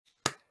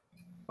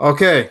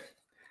Okay.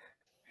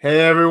 Hey,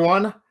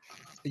 everyone.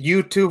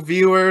 YouTube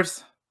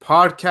viewers,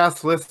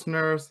 podcast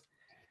listeners,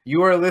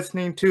 you are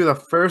listening to the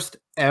first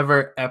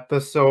ever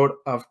episode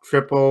of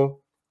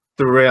Triple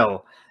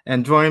Thrill.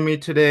 And joining me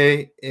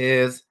today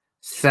is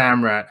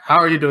Samrat. How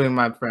are you doing,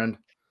 my friend?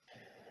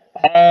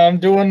 I'm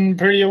doing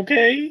pretty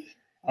okay.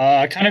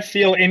 I kind of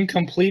feel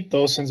incomplete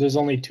though, since there's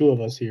only two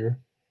of us here,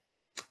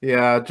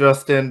 Yeah,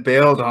 Justin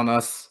bailed on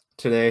us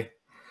today.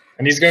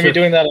 and he's going to be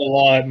doing that a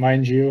lot,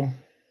 mind you.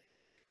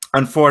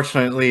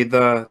 Unfortunately,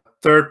 the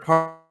third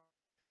part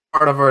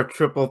of our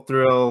Triple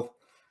Thrill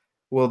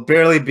will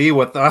barely be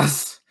with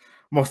us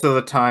most of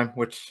the time,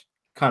 which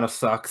kind of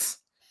sucks.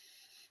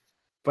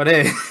 But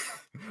hey,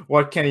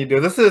 what can you do?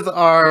 This is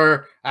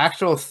our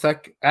actually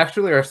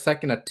our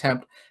second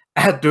attempt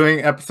at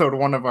doing episode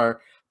 1 of our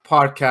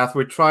podcast.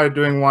 We tried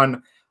doing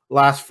one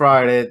last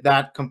Friday.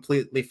 That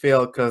completely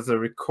failed because the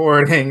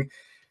recording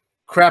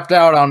crapped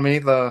out on me.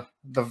 The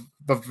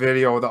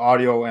video, the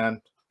audio and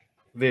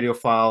video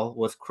file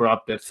was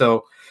corrupted.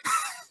 So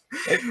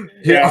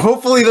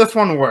hopefully this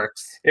one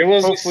works. It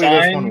was hopefully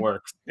this one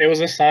works. It was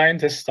a sign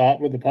to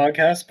stop with the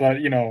podcast, but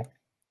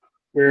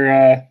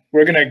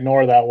we're gonna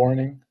ignore that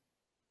warning.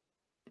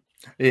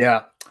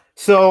 Yeah.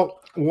 So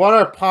what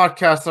our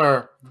podcasts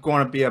are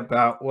going to be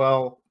about?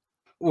 Well,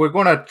 we're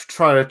going to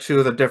try to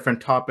choose a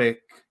different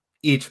topic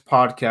each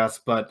podcast,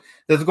 but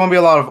there's going to be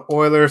a lot of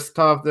Oilers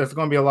stuff. There's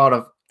going to be a lot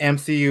of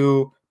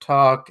MCU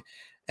talk,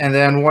 and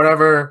then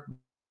whatever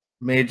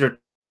major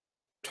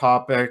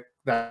topic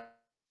that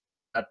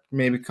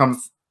maybe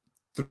comes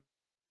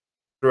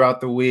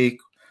throughout the week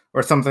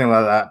or something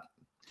like that.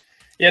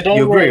 Yeah,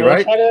 don't worry.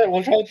 Right?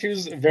 We'll try to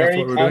choose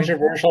very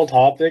controversial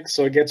topics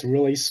so it gets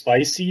really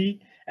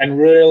spicy and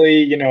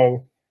really,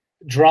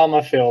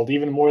 drama filled,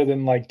 even more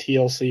than like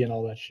TLC and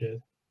all that shit.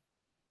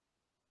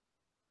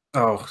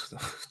 Oh,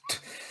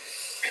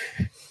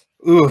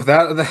 ooh,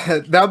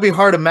 that'll be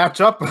hard to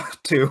match up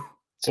to.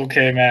 It's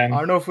okay, man. I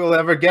don't know if we'll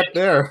ever get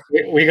there.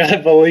 We gotta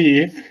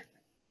believe.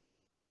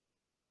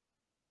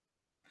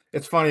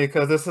 It's funny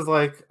because this is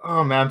like,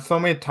 oh man, so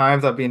many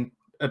times I've been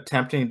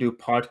attempting to do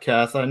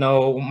podcasts. I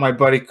know my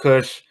buddy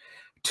Kush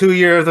 2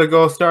 years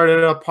ago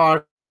started a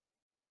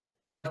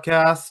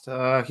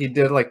podcast. He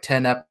did like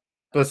 10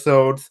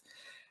 episodes.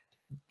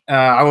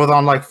 I was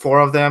on like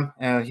 4 of them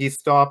and he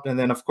stopped. And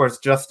then of course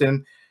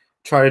Justin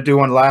tried to do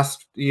one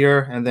last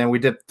year and then we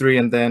did 3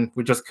 and then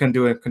we just couldn't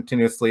do it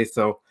continuously.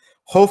 So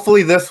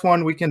hopefully this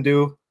one we can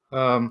do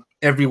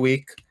every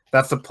week.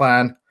 That's the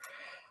plan.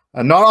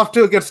 Not off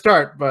to a good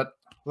start, but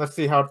let's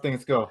see how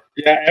things go.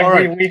 Yeah,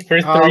 every week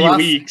for 3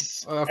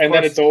 weeks, and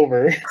then it's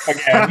over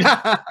again.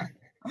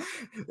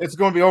 It's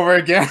going to be over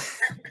again.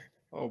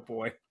 Oh,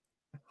 boy.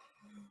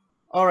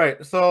 All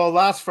right, so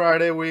last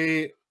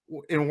Friday,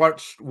 in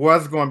what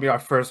was going to be our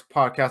first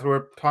podcast, we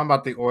were talking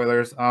about the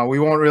Oilers. We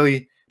won't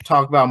really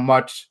talk about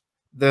much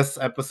this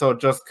episode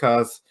just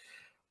because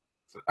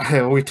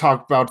we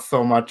talked about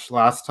so much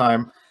last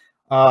time.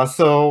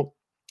 So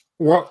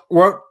what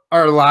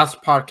our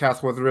last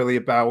podcast was really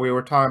about, we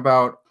were talking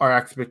about our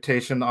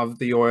expectation of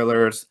the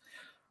Oilers,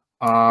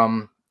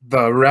 the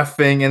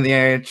reffing in the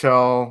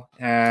NHL,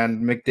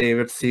 and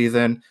McDavid's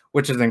season,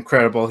 which is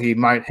incredible. He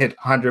might hit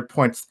 100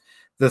 points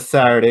this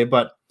Saturday.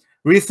 But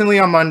recently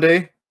on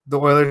Monday, the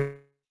Oilers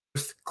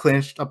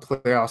clinched a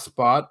playoff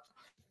spot.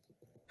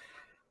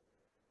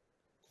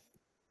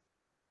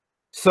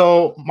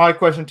 So my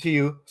question to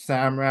you,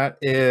 Samrat,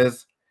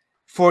 is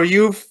for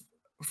you,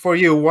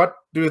 what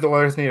do the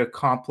Oilers need to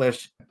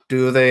accomplish?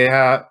 Is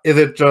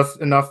it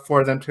just enough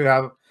for them to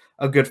have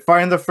a good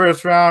fight in the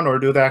first round, or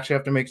do they actually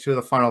have to make it to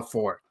the Final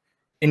Four,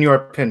 in your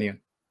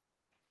opinion?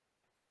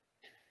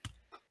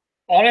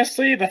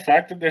 Honestly, the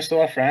fact that they're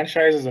still a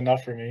franchise is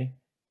enough for me.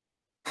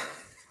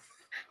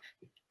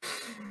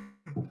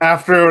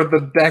 After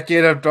the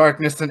decade of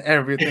darkness and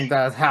everything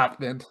that has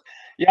happened.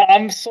 Yeah,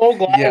 I'm so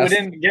glad we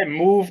didn't get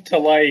moved to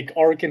like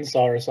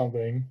Arkansas or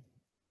something.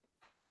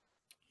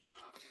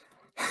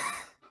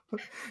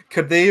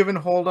 Could they even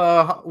hold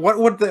a? What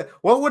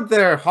would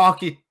their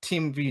hockey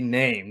team be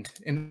named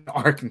in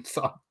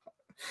Arkansas?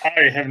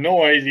 I have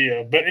no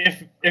idea, but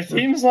if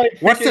teams like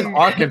what's in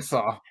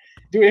Arkansas?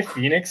 If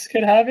Phoenix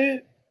could have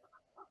it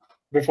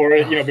before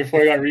it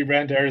got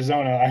rebranded to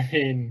Arizona, I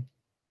mean,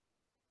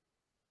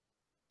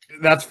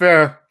 that's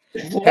fair.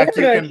 Florida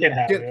can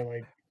have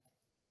it.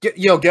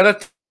 Get a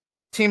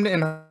team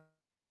in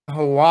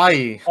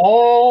Hawaii.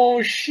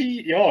 Oh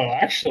shit!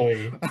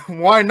 Actually,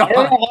 why not? I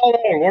don't know how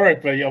that would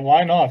work, but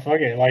why not? Fuck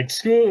it. Like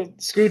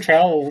screw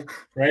travel,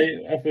 right?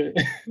 I mean,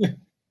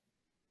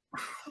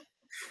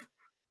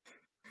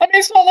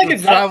 it's not like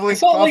it's traveling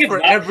cost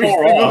for every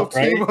single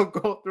team will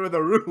go through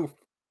the roof.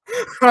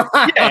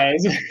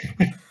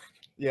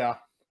 Yeah.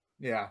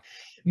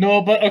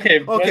 No, but okay.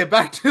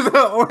 Back to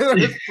the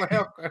Oilers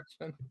playoff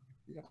question.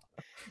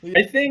 Yeah.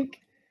 I think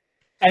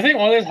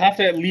Oilers have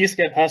to at least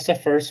get past the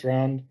first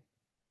round.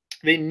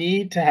 They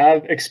need to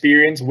have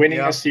experience winning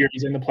a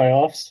series in the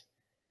playoffs,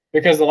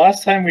 because the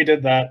last time we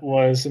did that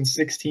was in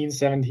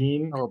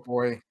 16-17. Oh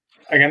boy,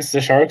 against the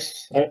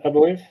Sharks, I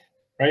believe,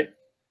 right?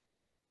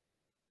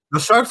 The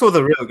Sharks was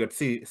a really good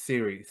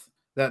series.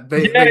 That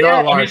they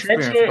got a lot of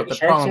experience, but the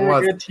problem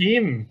was a good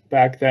team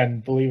back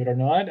then, believe it or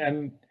not,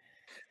 and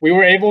we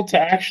were able to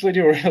actually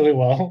do really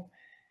well.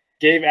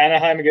 Gave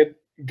Anaheim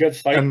a good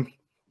fight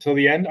till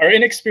the end. Our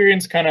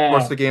inexperience kind of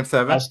forced the game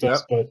 7. cost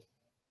us, but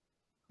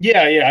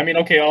yeah. I mean,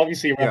 okay,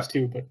 obviously refs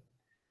too, but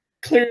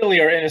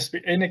clearly our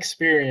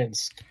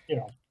inexperience,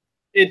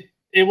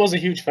 it was a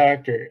huge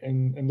factor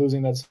in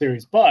losing that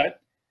series.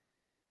 But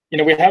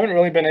we haven't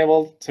really been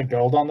able to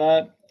build on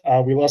that.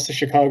 We lost to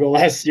Chicago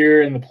last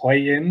year in the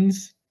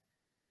play-ins.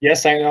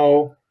 Yes, I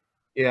know.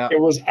 Yeah, it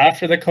was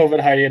after the COVID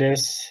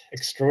hiatus,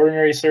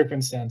 extraordinary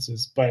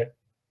circumstances, but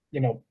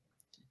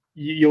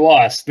you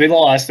lost. They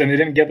lost, and they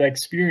didn't get the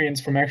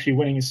experience from actually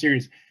winning a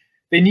series.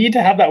 They need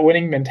to have that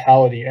winning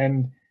mentality,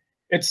 and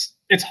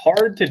it's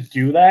hard to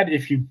do that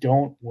if you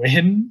don't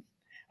win.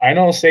 I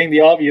know, saying the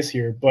obvious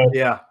here, but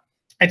yeah,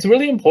 it's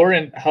really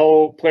important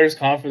how players'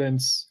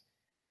 confidence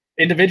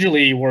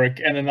individually work,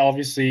 and then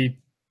obviously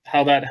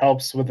how that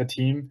helps with the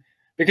team.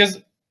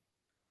 Because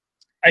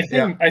I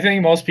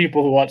think most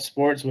people who watch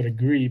sports would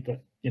agree,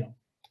 but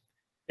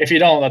if you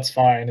don't, that's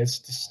fine.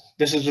 This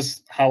is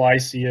just how I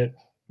see it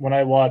when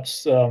I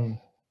watch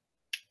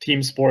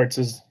team sports.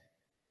 Is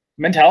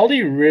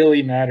mentality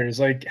really matters.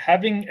 Like,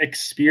 having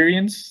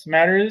experience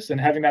matters, and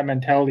having that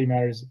mentality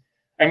matters.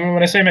 I mean,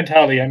 when I say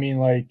mentality, I mean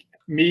like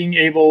being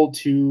able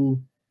to.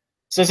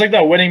 So it's like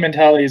that winning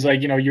mentality is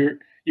like, you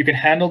can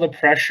handle the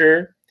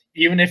pressure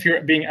even if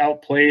you're being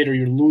outplayed or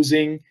you're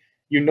losing.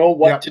 You know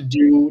what to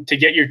do to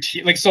get your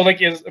team. Like, so, like,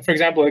 for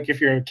example, like if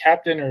you're a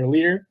captain or a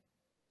leader,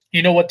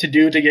 you know what to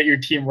do to get your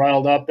team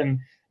riled up and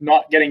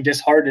not getting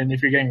disheartened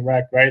if you're getting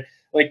wrecked, right?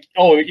 Like,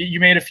 oh, you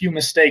made a few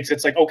mistakes.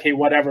 It's like, okay,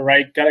 whatever,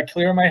 right? Got to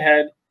clear my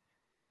head,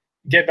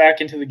 get back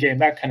into the game,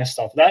 that kind of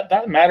stuff.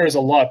 That matters a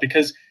lot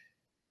because,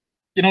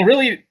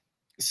 really,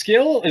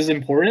 skill is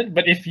important,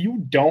 but if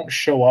you don't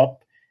show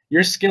up,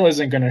 your skill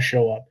isn't going to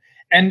show up.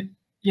 And,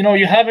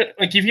 you have it,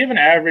 like, if you have an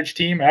average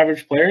team,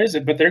 average players,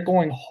 but they're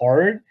going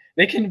hard,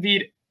 they can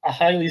beat a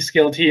highly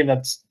skilled team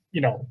that's,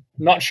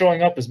 not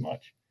showing up as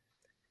much.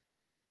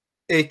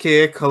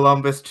 AKA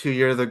Columbus 2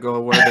 years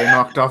ago, where they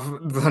knocked off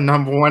the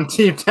 #1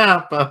 team,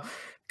 Tampa.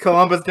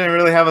 Columbus didn't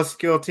really have a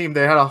skilled team.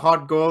 They had a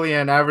hot goalie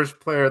and average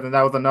player, then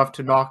that was enough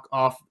to knock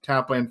off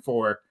Tampa in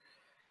 4.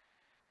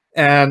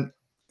 And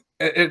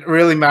it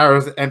really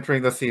matters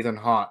entering the season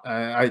hot.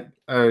 I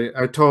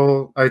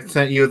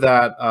sent you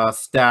that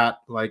stat,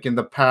 like in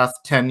the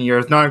past 10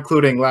 years, not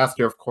including last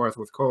year, of course,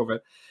 with COVID,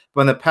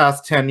 but in the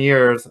past 10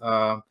 years,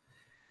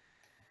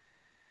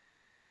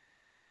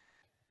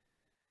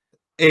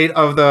 8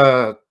 of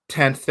the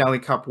 10 Stanley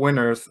Cup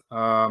winners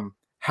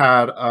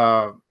had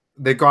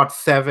they got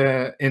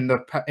 7 in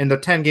the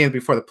 10 games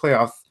before the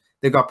playoffs.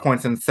 They got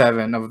points in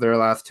 7 of their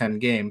last 10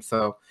 games.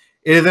 So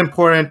it is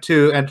important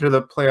to enter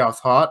the playoffs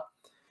hot.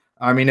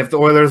 I mean, if the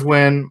Oilers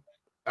win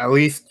at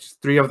least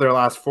 3 of their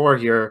last 4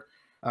 here,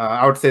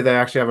 I would say they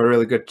actually have a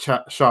really good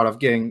shot of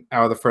getting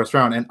out of the first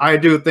round. And I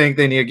do think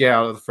they need to get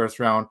out of the first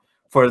round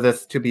for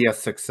this to be a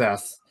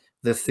success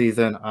this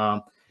season.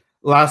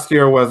 Last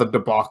year was a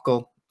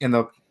debacle in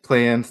the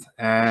play-ins,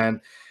 and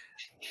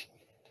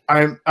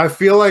I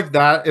feel like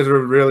that is a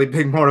really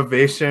big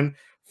motivation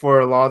for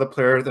a lot of the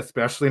players,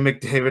 especially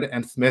McDavid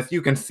and Smith.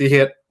 You can see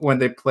it when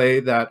they play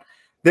that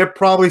they're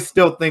probably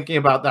still thinking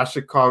about that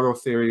Chicago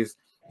series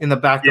in the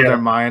back of their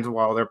minds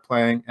while they're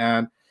playing.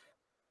 And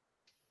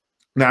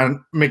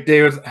man,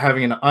 McDavid's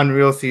having an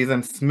unreal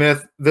season.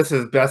 Smith, this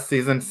is his best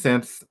season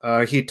since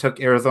he took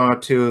Arizona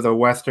to the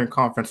Western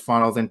Conference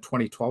Finals in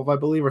 2012, I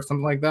believe, or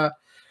something like that.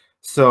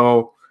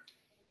 So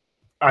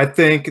I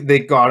think they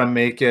got to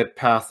make it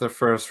past the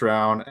first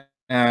round.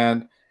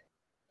 And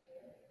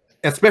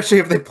especially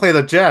if they play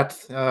the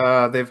Jets,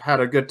 they've had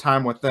a good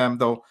time with them,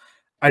 though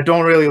I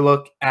don't really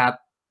look at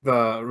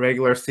the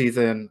regular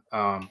season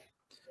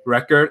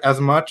record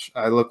as much.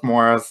 I look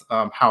more as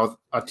how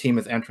a team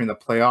is entering the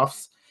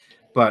playoffs.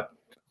 But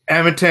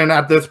Edmonton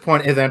at this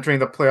point is entering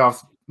the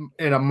playoffs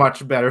in a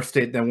much better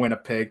state than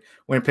Winnipeg.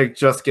 Winnipeg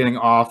just getting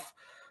off.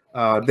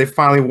 They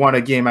finally won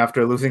a game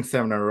after losing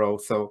 7 in a row.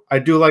 So I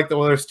do like the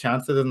Oilers'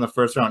 chances in the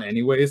first round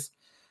anyways.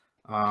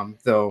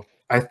 Though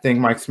I think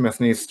Mike Smith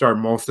needs to start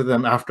most of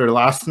them after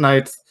last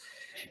night's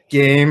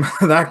game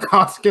that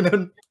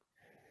Koskinen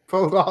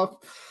pulled off.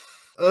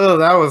 Oh,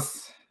 that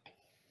was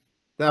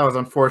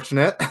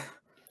unfortunate.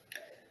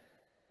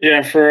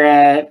 Yeah, for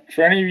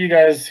any of you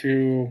guys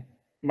who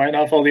might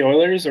not follow the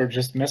Oilers or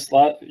just missed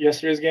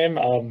yesterday's game,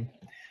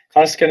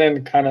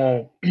 Koskinen kind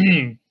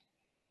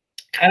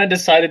of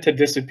decided to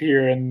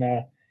disappear,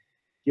 and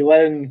he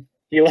let in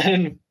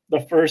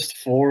the first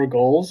 4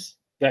 goals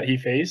that he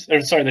faced,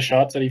 or sorry, the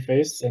shots that he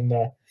faced, and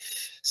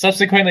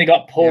subsequently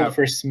got pulled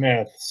for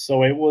Smith.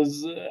 So it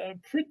was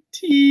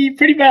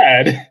pretty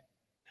bad.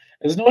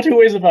 There's no two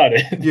ways about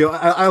it. Yeah,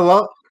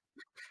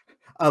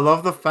 I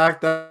love the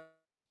fact that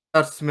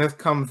Smith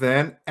comes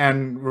in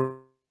and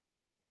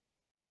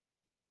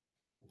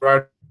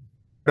right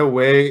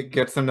away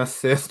gets an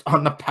assist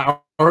on the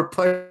power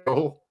play.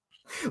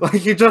 Like,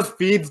 he just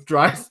feeds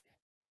Draisaitl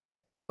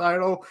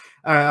title.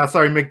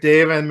 Sorry,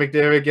 McDavid, and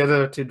McDavid get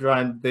it to draw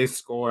and they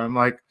score. I'm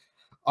like,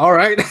 all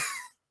right.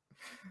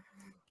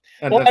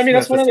 And well, I mean,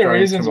 that's one of the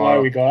reasons why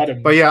we got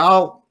him. But yeah,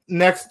 I'll in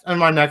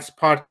my next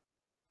part.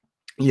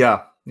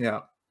 Yeah.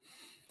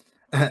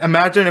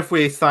 Imagine if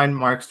we signed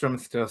Markstrom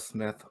instead of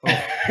Smith.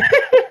 Oh.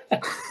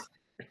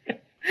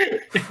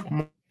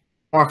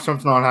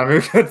 Markstrom's not having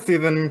a good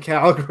season in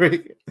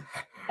Calgary.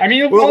 I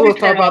mean, we'll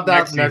talk about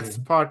that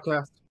next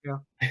podcast. Yeah.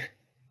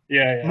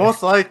 Yeah.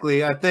 Most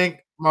likely, I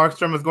think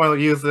Markstrom is going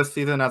to use this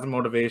season as a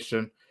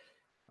motivation.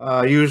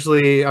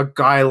 Usually, a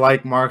guy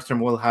like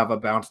Markstrom will have a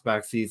bounce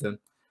back season,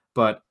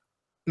 but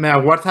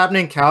man, what's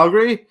happening in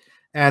Calgary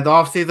and the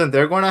offseason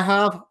they're going to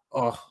have?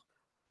 Oh,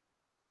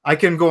 I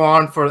can go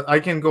on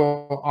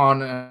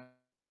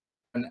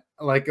and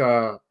like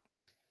I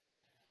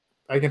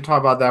can talk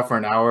about that for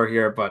an hour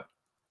here, but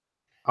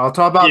I'll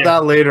talk about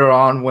that later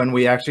on when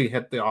we actually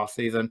hit the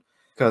offseason,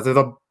 because there's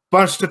a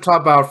bunch to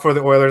talk about for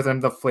the Oilers and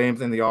the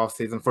Flames in the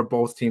offseason for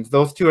both teams.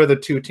 Those two are the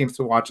two teams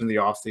to watch in the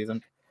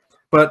offseason.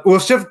 But we'll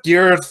shift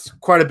gears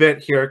quite a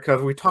bit here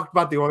because we talked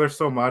about the Oilers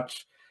so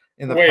much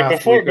in the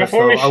past week or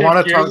so. I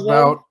want to talk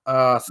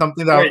about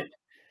something that...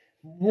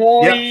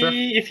 Roy,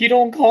 if you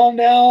don't calm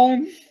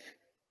down...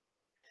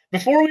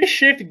 Before we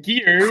shift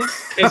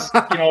gears, because,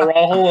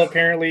 Rahul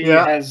apparently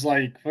has,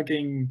 like,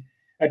 fucking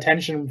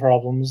attention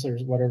problems or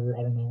whatever,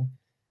 I don't know.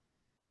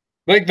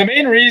 Like, the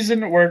main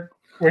reason we're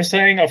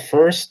saying a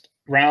first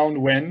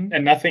round win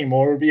and nothing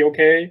more would be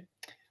okay,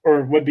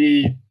 or would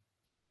be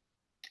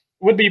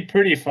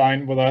pretty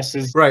fine with us,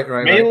 is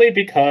mainly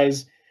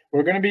because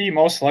we're going to be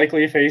most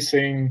likely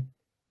facing...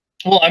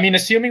 Well, I mean,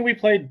 assuming we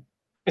play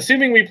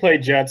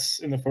Jets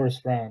in the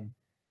first round,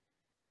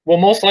 we'll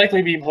most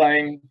likely be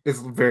playing... It's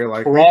very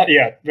likely.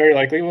 Very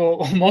likely. We'll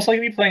most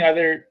likely be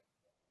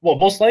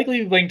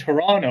playing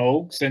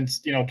Toronto, since,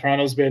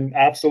 Toronto's been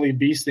absolutely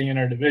beasting in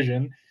our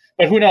division.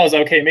 But who knows?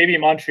 Okay, maybe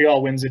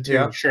Montreal wins it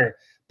too, sure.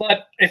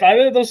 But if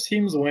either of those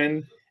teams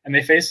win and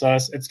they face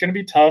us, it's going to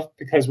be tough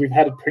because we've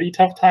had a pretty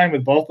tough time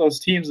with both those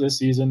teams this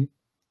season,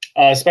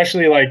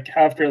 especially, like,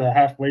 after the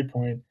halfway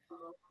point.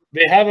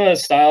 They have a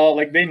style,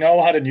 like, they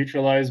know how to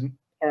neutralize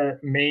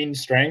our main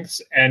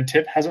strengths, and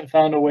Tip hasn't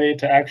found a way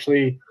to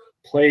actually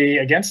play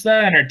against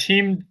that. And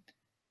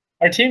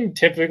our team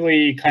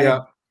typically kind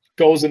of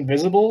goes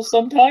invisible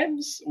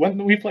sometimes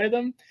when we play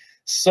them.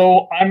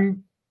 So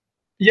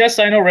yes,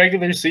 I know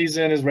regular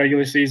season is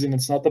regular season.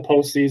 It's not the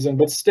postseason,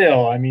 but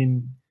still, I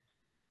mean,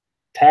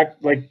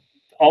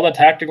 all the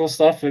tactical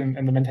stuff and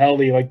the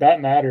mentality, like, that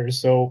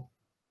matters. So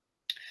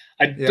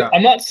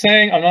I'm not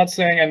saying,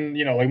 and,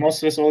 like,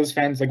 most of us Oilers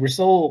fans, like, we're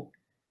still...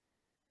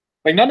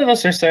 Like, none of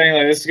us are saying,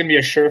 like, this is going to be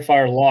a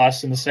surefire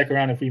loss in the second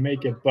round if we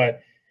make it.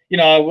 But,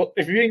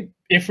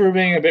 if we're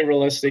being a bit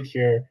realistic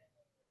here,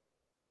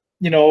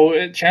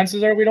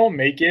 chances are we don't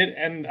make it,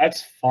 and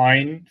that's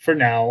fine for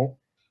now.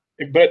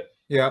 But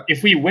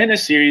if we win a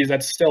series,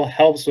 that still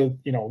helps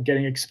with,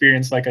 getting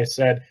experience, like I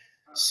said.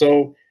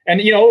 So, and,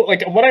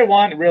 like, what I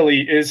want really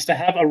is to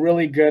have a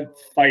really good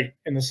fight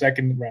in the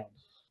second round.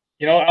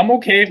 I'm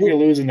okay if we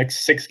lose in the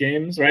 6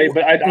 games, right?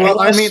 But I don't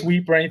want to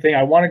sweep or anything.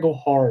 I want to go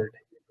hard.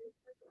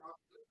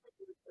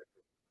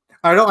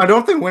 I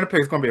don't think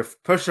Winnipeg's going to be a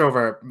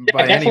pushover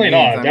by any means.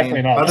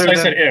 Definitely not. That's why I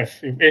said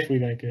if we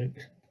make it.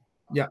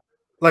 Yeah.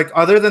 Like,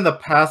 other than the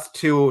past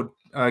 2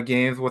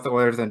 games with the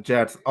Oilers and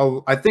Jets,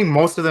 I think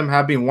most of them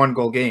have been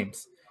 1-goal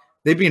games.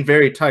 They've been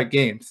very tight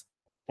games.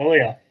 Oh,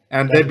 yeah.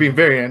 And they've been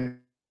very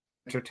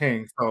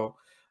entertaining. So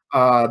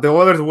the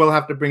Oilers will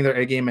have to bring their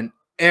A game in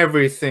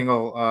every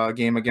single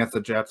game against the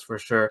Jets for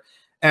sure.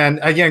 And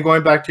again,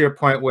 going back to your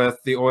point with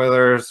the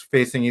Oilers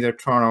facing either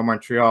Toronto or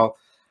Montreal,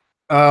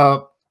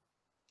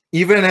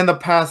 even in the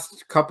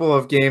past couple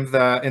of games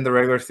that in the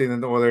regular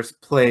season the Oilers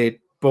played,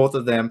 both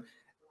of them,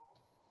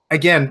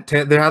 again,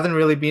 there hasn't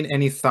really been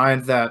any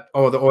signs that,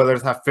 the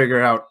Oilers have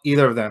figured out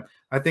either of them.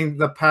 I think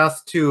the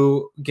past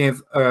 2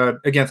 games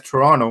against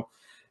Toronto,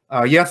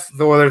 yes,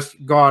 the Oilers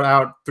got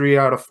out 3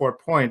 out of 4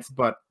 points,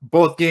 but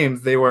both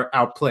games they were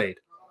outplayed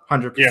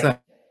 100%.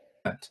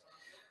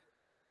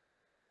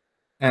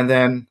 And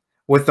then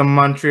with the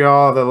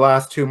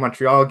last 2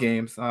 Montreal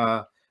games,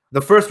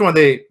 the first one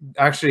they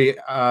actually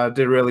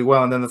did really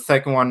well, and then the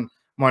second one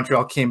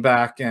Montreal came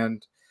back,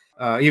 and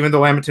even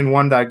though Edmonton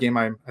won that game,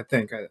 I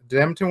think did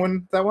Edmonton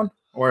win that one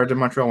or did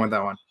Montreal win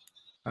that one?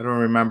 I don't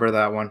remember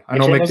that one. I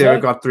know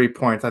McDavid got 3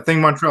 points. I think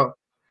Montreal,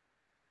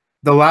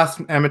 the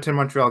last Edmonton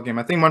Montreal game,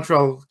 I think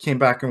Montreal came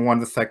back and won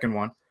the second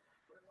one,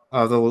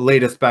 the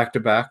latest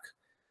back-to-back.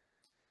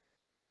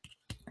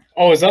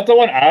 Oh, is that the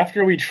one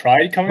after we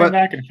tried coming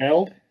back and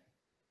failed?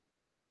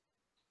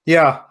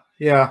 Yeah.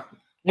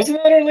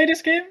 Wasn't that our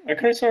latest game? I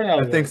could have sworn that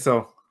was I think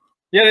so.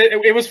 Yeah,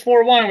 it was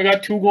 4-1. We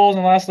got 2 goals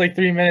in the last 3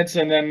 minutes,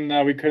 and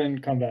then we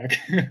couldn't come back.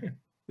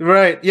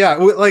 Right, yeah.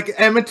 Like,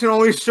 Edmonton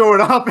only showed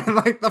up in,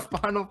 the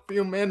final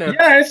few minutes.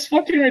 Yeah, it's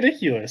fucking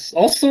ridiculous.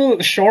 Also,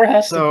 Shore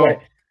has to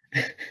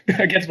play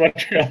against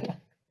Montreal.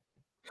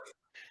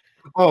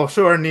 Oh,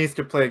 Shore needs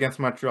to play against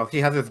Montreal. He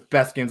has his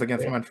best games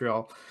against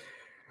Montreal.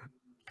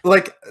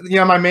 like,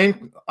 yeah,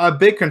 a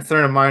big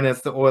concern of mine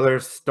is the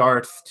Oilers'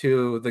 starts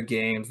to the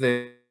games.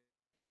 The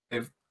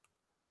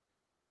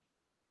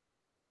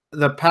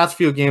past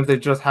few games, they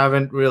just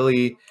haven't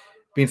really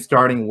been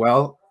starting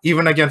well.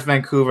 Even against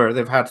Vancouver,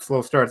 they've had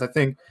slow starts. I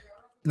think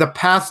the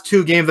past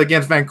 2 games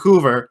against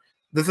Vancouver,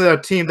 this is a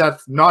team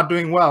that's not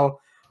doing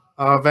well.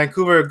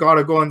 Vancouver got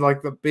to go in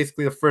like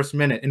basically the first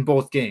minute in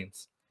both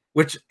games,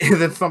 which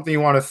isn't something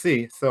you want to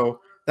see. So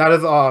that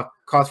is a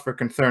cause for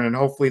concern, and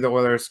hopefully the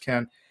Oilers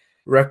can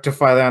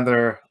rectify that in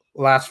their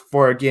last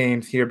 4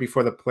 games here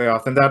before the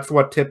playoffs. And that's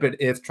what Tippett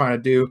is trying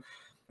to do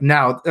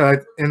now.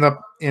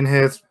 In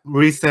his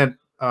recent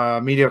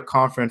media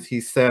conference,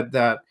 he said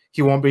that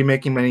he won't be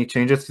making many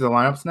changes to the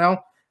lineups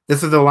now.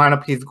 This is the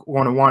lineup he's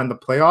going to want in the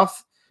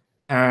playoffs,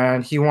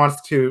 and he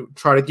wants to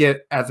try to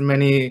get as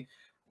many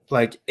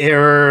like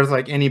errors,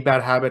 like any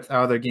bad habits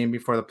out of their game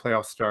before the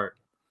playoffs start.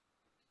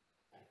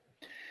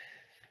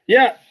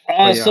 Yeah.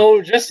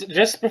 So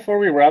just before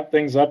we wrap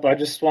things up, I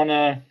just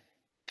wanna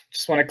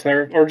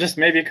clarify, or just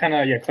maybe kind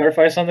of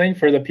clarify something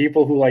for the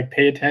people who like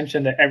pay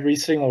attention to every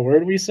single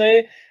word we say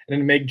and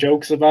then make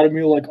jokes about it.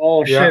 Like,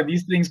 oh shit,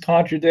 these things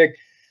contradict.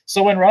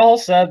 So when Rahul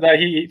said that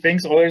he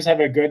thinks Oilers have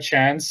a good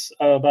chance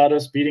about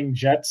us beating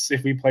Jets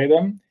if we play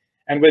them,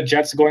 and with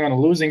Jets going on a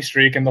losing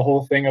streak and the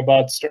whole thing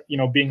about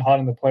being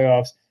hot in the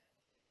playoffs,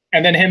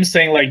 and then him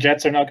saying like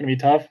Jets are not going to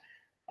be tough,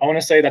 I want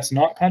to say that's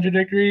not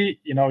contradictory.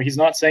 He's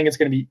not saying it's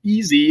going to be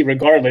easy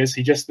regardless.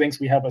 He just thinks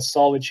we have a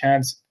solid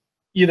chance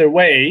either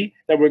way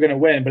that we're going to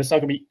win, but it's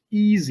not going to be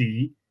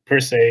easy per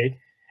se.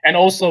 And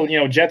also,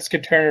 Jets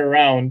could turn it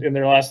around in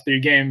their last 3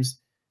 games,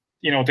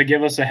 to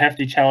give us a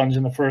hefty challenge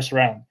in the first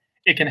round.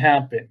 It can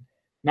happen.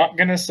 Not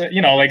going to say,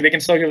 they can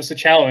still give us a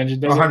challenge.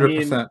 It doesn't 100%.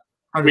 mean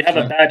we have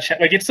a bad chance.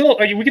 Like, it's still,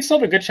 we can still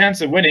have a good chance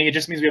of winning. It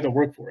just means we have to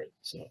work for it.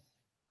 So.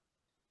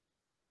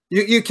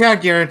 You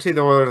can't guarantee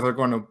the Oilers are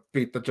going to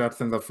beat the Jets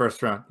in the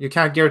first round. You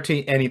can't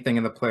guarantee anything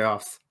in the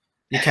playoffs.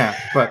 You can't.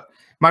 But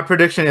my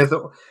prediction is,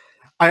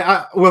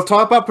 we'll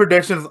talk about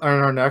predictions in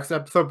our next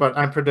episode, but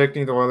I'm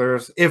predicting the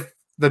Oilers, if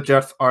the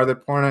Jets are the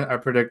opponent, I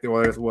predict the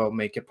Oilers will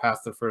make it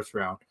past the first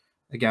round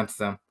against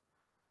them.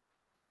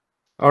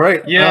 All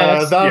right.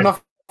 Yeah. Is that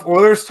enough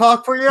Oilers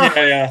talk for you?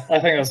 Yeah. I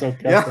think that's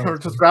okay. Yeah,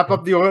 just wrap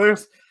up the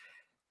Oilers.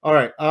 All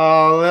right.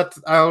 I'll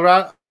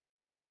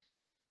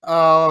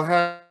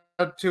head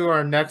to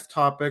our next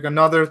topic.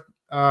 Another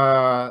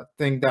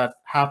thing that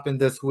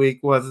happened this week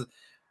was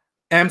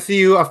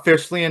MCU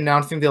officially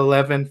announcing the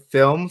 11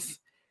 films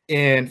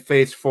in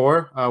Phase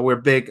 4. We're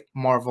big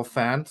Marvel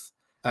fans,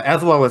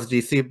 as well as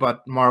DC,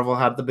 but Marvel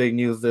had the big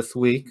news this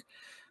week.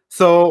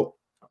 So,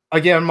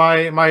 again,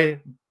 my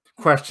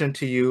question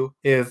to you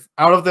is,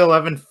 out of the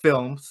 11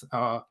 films,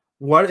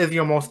 what is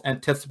your most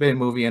anticipated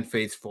movie in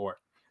Phase 4?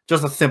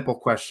 Just a simple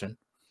question.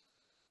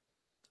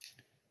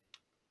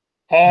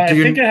 I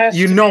think it has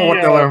to be,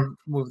 what the 11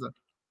 movies are.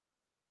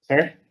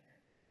 Sorry?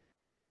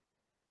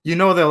 You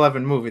know the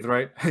 11 movies,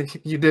 right?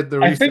 You did the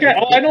research.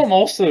 I know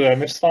most of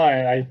them. It's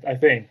fine. I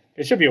think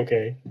it should be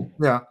okay.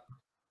 Yeah.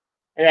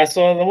 Yeah.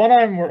 So the one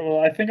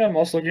I think I'm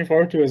most looking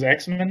forward to is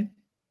X-Men.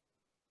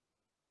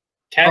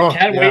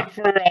 Can't wait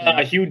for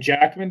Hugh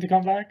Jackman to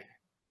come back.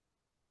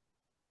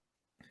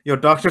 Yo,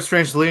 Doctor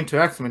Strange leading to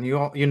X-Men.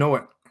 You know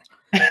it.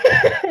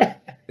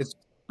 It's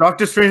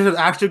Doctor Strange is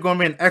actually going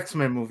to be an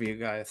X-Men movie, you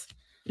guys.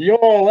 Yo,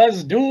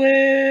 let's do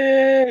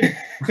it.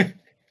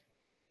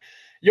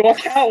 Yo, I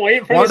can't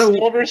wait for the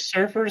Silver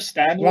Surfer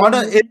standalone. Wanda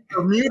is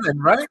a mutant,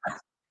 right?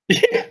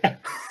 Yeah.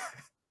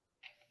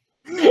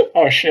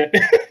 Oh, shit.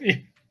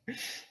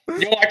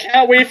 Yo, I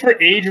can't wait for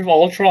Age of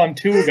Ultron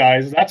 2,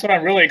 guys. That's what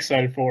I'm really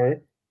excited for.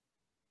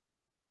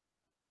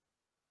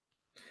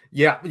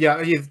 Yeah,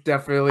 he's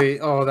definitely...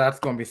 Oh, that's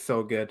going to be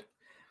so good.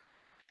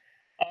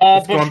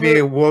 It's going to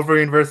be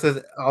Wolverine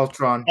versus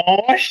Ultron.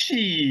 Oh,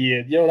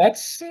 shit. Yo,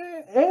 that's...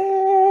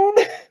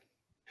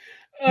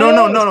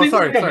 No,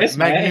 sorry.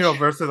 Magneto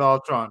versus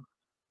Ultron.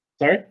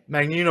 Sorry?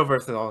 Magneto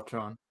versus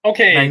Ultron.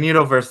 Okay.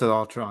 Magneto versus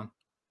Ultron.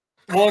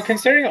 Well,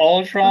 considering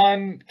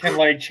Ultron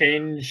can,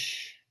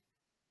 change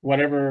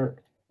whatever,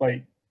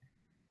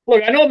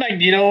 Look, I know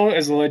Magneto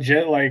is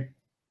legit,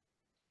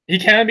 he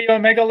can be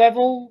on Mega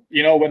level,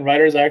 when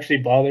writers actually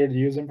bother to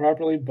use him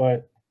properly,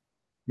 but...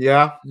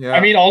 Yeah. I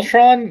mean,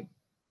 Ultron...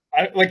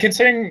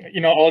 considering,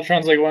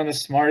 Ultron's, one of the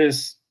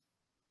smartest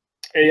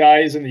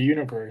AIs in the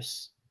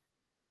universe...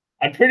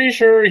 I'm pretty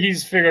sure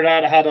he's figured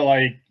out how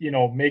to,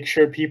 make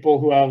sure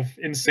people who have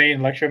insane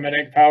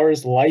electromagnetic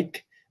powers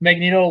like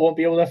Magneto won't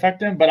be able to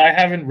affect him. But I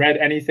haven't read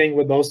anything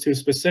with those two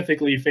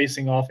specifically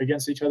facing off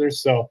against each other,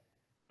 so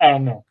I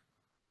don't know.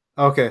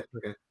 Okay.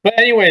 But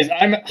anyways,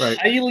 I'm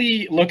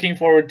highly looking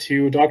forward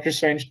to Doctor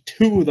Strange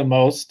 2 the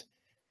most,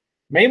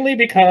 mainly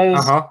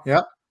because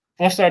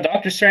first of all,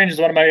 Doctor Strange is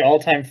one of my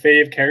all-time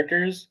fave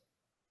characters,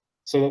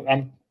 so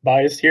I'm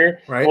biased here.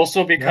 Right.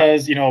 Also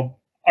because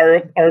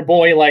our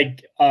boy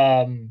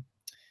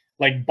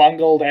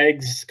Bungled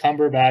Eggs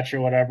Cumberbatch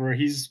or whatever,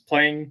 he's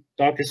playing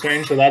Doctor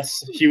Strange, so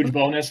that's a huge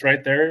bonus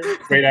right there.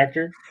 Great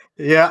actor.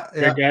 Yeah.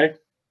 Great guy.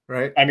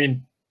 Right. I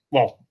mean,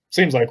 well,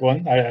 Seems like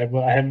one. I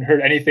haven't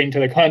heard anything to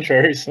the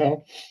contrary.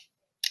 So,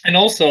 and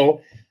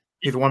also,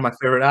 he's one of my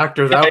favorite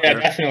actors out there. Yeah,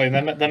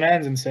 definitely. The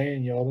man's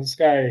insane, yo. This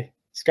guy.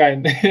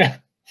 Yeah.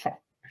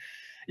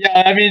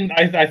 Yeah, I mean,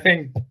 I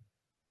think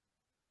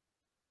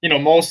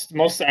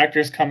most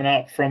actors coming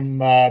up from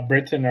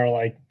Britain are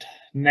like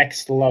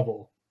next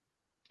level,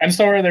 and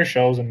so are their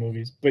shows and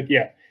movies. But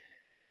yeah,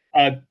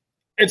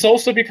 it's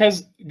also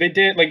because they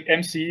did like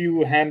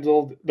MCU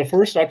handled the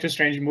first Doctor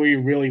Strange movie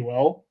really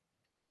well.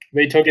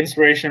 They took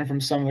inspiration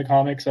from some of the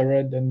comics I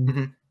read, and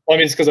well, I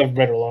mean, it's because I've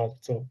read a lot.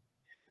 So,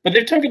 but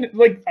they've taken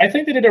I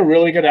think they did a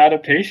really good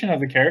adaptation of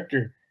the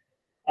character.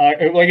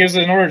 Like it's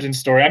an origin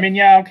story. I mean,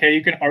 yeah, okay,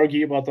 you can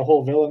argue about the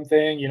whole villain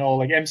thing,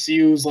 like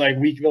MCU's like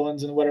weak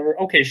villains and whatever.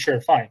 Okay,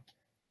 sure, fine.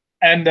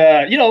 And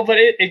but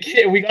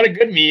we got a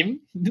good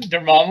meme.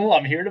 Dormammu,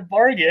 I'm here to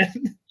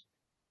bargain,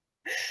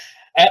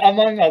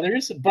 among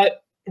others.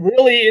 But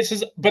really,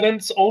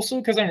 it's also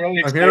because I'm really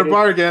excited. I'm here to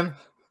bargain.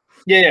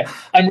 Yeah,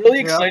 I'm really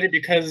excited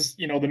because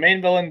the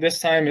main villain this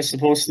time is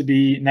supposed to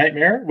be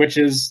Nightmare, which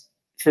is,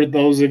 for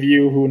those of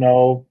you who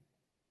know,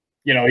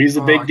 he's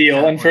a big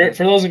deal. And for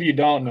those of you who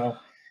don't know,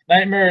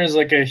 Nightmare is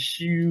like a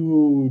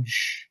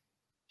huge,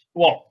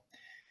 well,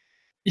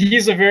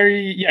 he's a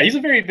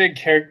very big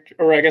character,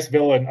 or I guess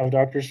villain of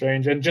Doctor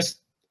Strange and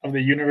just of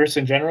the universe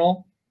in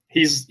general.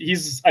 He's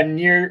a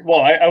near,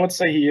 well, I would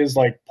say he is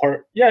like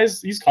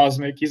he's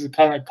cosmic. He's a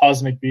kind of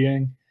cosmic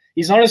being.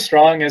 He's not as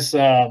strong as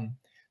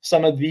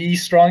some of the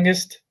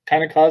strongest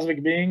kind of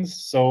cosmic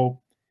beings. So,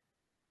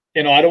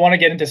 I don't want to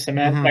get into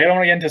I don't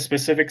want to get into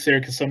specifics here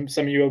because some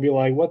of you will be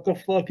like, what the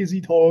fuck is he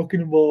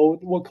talking about?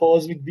 What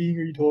cosmic being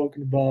are you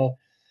talking about?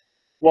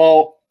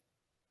 Well,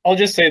 I'll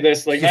just say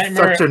this, like, he's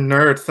Nightmare, such a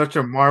nerd, such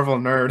a Marvel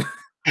nerd.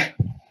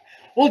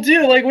 Well,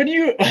 dude, like when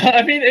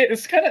I mean,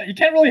 it's kind of, you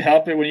can't really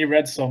help it when you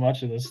read so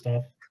much of this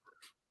stuff,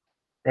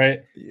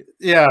 right?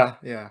 Yeah.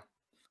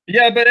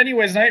 But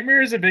anyways,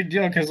 Nightmare is a big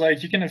deal because like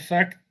he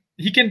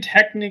can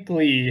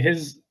technically,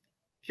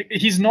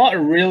 he's not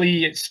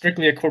really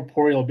strictly a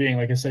corporeal being.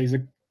 Like I said, he's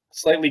a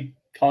slightly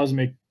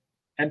cosmic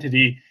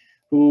entity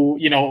who,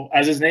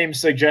 as his name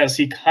suggests,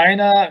 he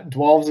kind of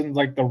dwells in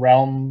like the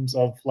realms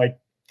of like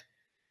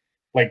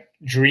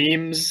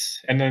dreams,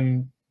 and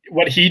then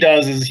what he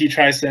does is he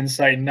tries to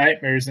incite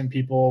nightmares in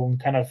people and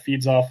kind of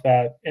feeds off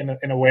that in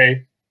a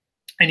way,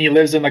 and he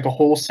lives in like a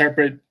whole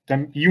separate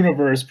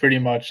universe pretty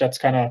much. It's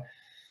kind of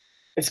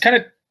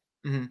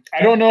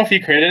I don't know if he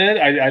created it.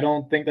 I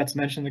don't think that's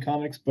mentioned in the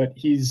comics, but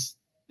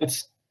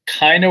that's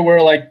kind of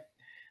where like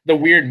the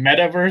weird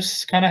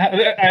metaverse kind of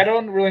I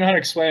don't really know how to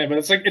explain it, but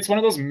it's one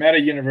of those meta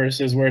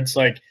universes where it's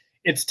like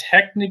it's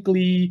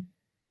technically,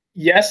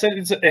 yes,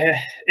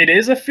 it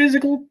is a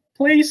physical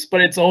place, but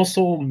it's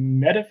also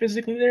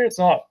metaphysically there. It's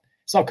not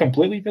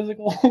completely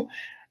physical,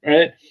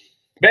 right?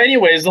 But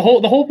anyways, the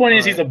whole point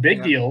is he's a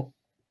big deal.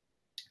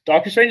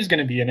 Doctor Strange is going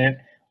to be in it.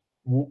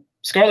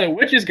 Scarlet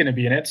Witch is going to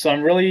be in it. So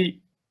I'm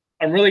really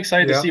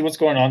excited to see what's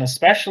going on,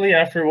 especially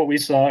after what we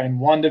saw in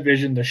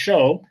WandaVision, the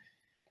show.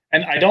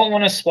 And I don't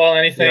want to spoil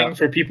anything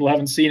for people who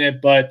haven't seen it,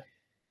 but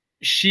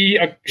she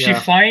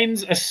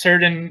finds a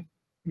certain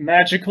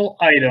magical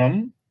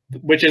item,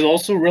 which is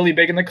also really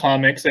big in the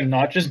comics, and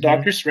not just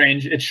Doctor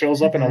Strange. It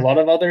shows up in a lot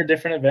of other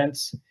different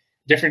events,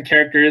 different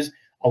characters.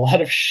 A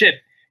lot of shit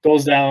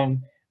goes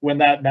down when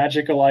that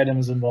magical item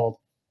is involved.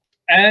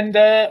 And,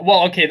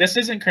 this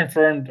isn't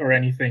confirmed or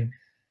anything,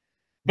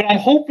 but I'm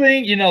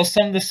hoping,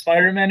 some of the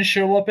Spider-Men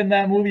show up in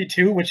that movie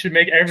too, which would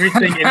make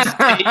everything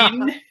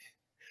insane,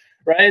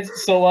 right?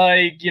 So,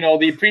 like,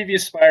 the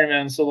previous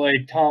Spider-Man, so,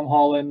 like, Tom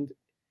Holland,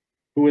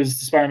 who is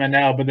the Spider-Man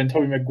now, but then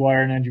Tobey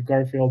Maguire and Andrew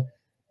Garfield.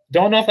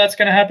 Don't know if that's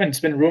going to happen.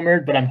 It's been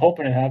rumored, but I'm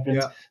hoping it happens.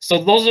 Yeah. So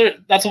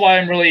that's why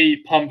I'm really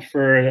pumped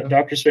for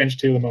Doctor Strange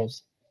 2 the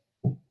most.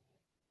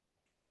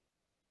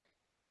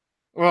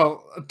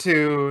 Well,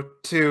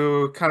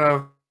 to kind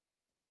of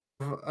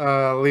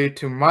lead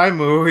to my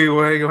movie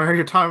where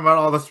you're talking about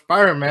all the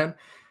Spider-Man,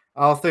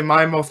 I'll say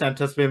my most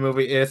anticipated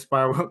movie is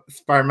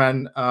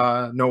Spider-Man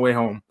No Way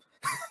Home.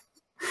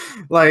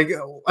 Like,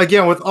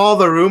 again, with all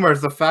the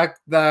rumors, the fact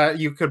that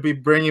you could be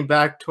bringing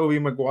back Tobey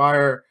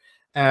Maguire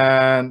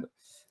and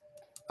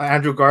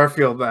Andrew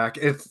Garfield back,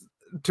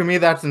 to me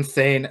that's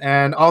insane.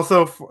 And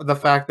also the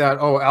fact that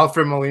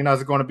Alfred Molina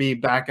is going to be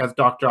back as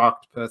Dr.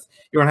 Octopus.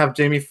 You're going to have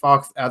Jamie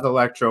Foxx as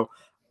Electro.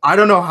 I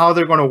don't know how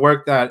they're going to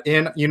work that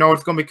in.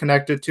 It's going to be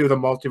connected to the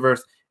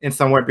multiverse in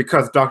somewhere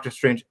because Doctor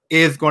Strange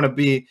is going to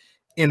be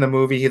in the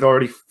movie. He's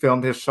already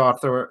filmed his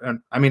shots, they're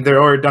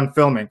already done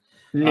filming.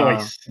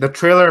 Nice. The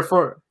trailer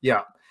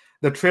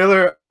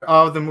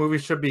of the movie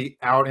should be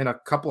out in a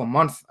couple of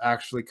months,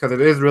 actually, because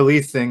it is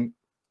releasing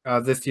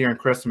this year in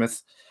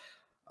Christmas.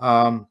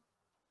 But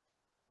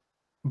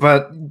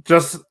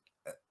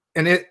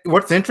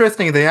what's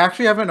interesting, they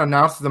actually haven't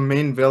announced the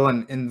main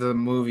villain in the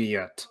movie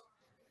yet.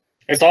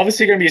 It's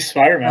obviously going to be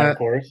Spider-Man, of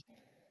course.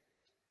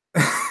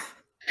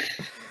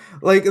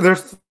 Like,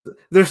 there's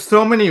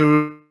so many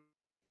rumors.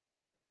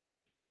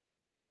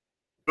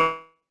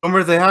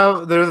 There's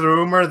a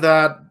rumor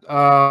that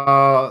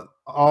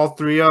all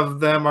three of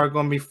them are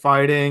going to be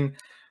fighting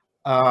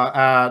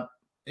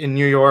in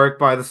New York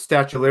by the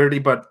Statue of Liberty,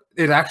 but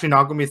it's actually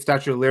not going to be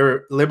Statue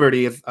of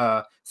Liberty. It's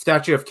a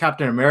statue of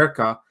Captain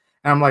America.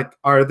 And I'm like,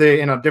 are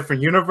they in a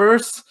different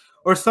universe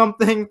or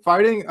something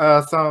fighting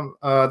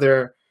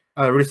their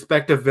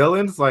respective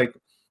villains? Like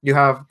you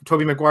have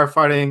Tobey Maguire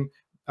fighting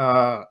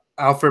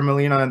Alfred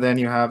Molina, and then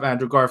you have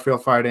Andrew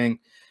Garfield fighting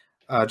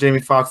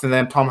Jamie Foxx, and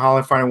then Tom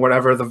Holland fighting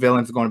whatever the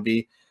villain's going to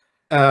be.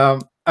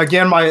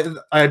 Again,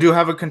 I do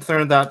have a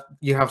concern that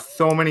you have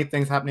so many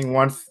things happening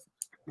once.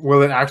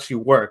 Will it actually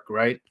work,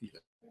 right?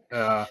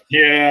 No,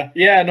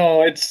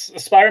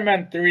 it's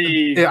Spider-Man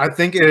 3. Yeah, I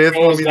think it is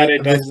knows that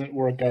it doesn't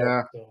work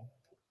out. So.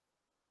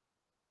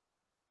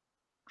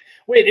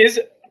 Wait,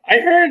 I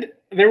heard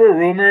there were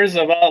rumors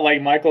about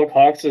like Michael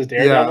Cox's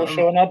Daredevil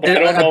showing up, but I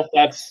don't know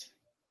if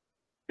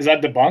is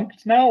that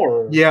debunked now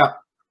or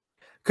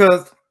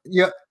because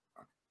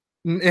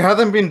it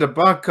hasn't been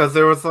debunked because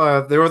there was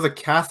a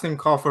casting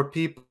call for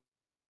people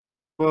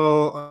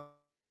for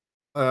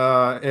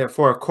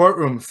a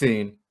courtroom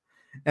scene,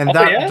 and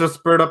that just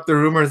spurred up the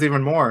rumors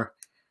even more.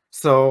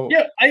 So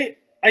I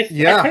could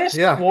have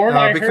sworn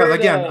I because heard,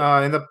 again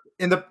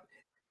in the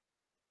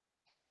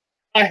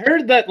I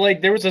heard that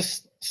like there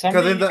was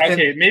somebody.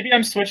 Maybe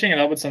I'm switching it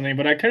up with something,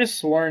 but I could have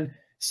sworn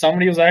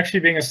somebody was actually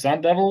being a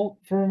stunt devil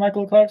for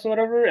Michael Cox or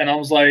whatever, and I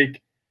was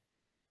like,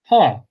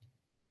 huh.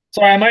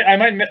 Sorry, I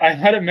might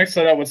have mixed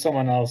it up with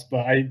someone else,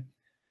 but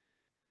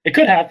it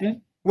could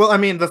happen. Well, I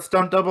mean, the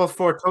stunt double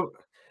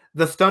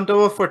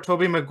for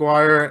Tobey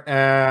Maguire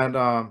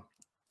and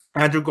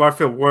Andrew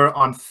Garfield were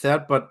on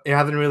set, but it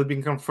hasn't really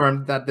been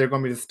confirmed that they're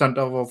going to be the stunt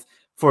doubles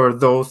for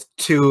those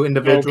two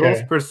individuals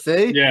per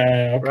se.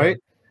 Yeah, okay. Right.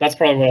 That's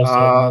probably what I was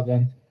talking about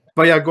then.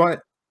 But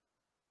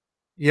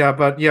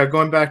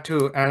going back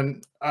to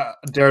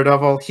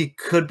Daredevil, he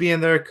could be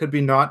in there, could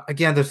be not.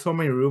 Again, there's so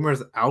many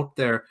rumors out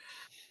there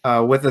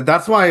with it.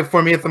 That's why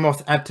for me it's the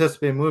most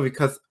anticipated movie,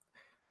 because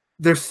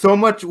there's so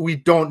much we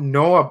don't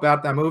know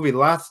about that movie.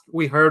 Last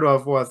we heard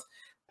of was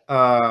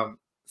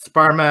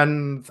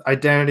Spider-Man's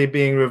identity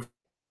being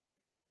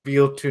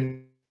revealed to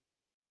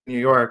New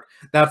York.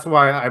 That's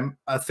why I'm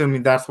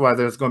assuming that's why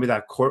there's going to be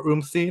that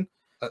courtroom scene.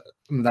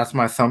 That's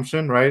my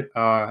assumption, right?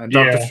 And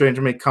Doctor Strange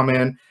may come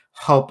in,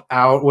 help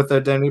out with the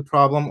identity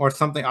problem or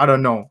something. I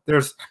don't know.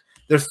 There's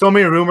so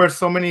many rumors,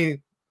 so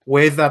many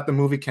ways that the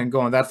movie can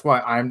go, and that's why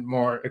I'm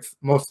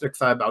most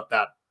excited about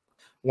that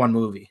one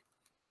movie.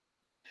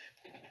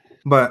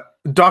 But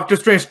Doctor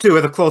Strange 2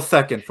 is a close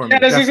second for me. Yeah,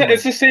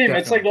 it's the same.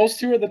 Definitely. It's like those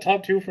two are the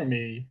top two for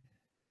me.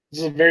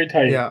 This is very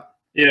tight. Yeah.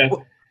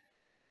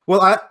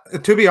 Well,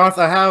 to be honest,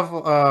 I have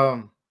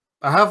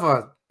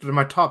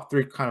my top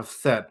three kind of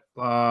set.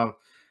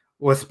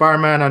 With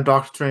Spider-Man and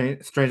Doctor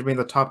Strange being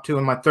the top two,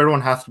 and my third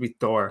one has to be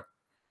Thor.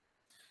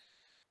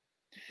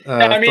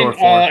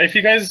 If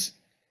you guys,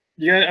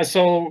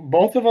 so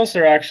both of us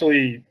are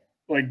actually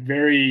like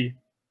very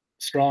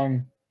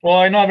strong.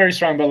 Well, not very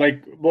strong, but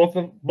like both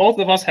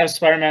of us have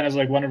Spider-Man as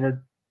like one of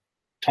our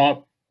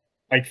top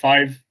like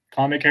 5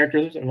 comic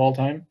characters of all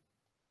time.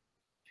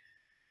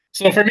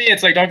 So for me,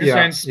 it's like Doctor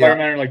Strange,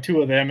 Spider-Man are like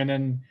 2 of them, and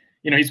then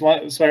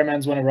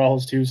Spider-Man's one of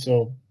Rahul's too.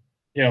 So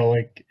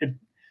like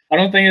I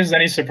don't think there's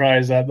any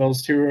surprise that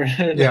those two are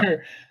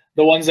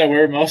the ones that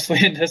we're mostly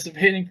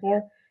anticipating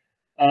for.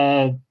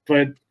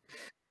 But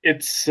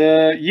it's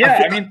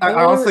I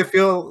honestly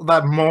feel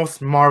that most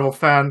Marvel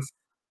fans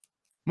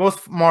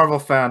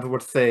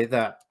would say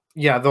that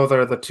those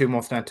are the 2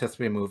 most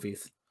anticipated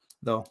movies,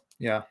 though.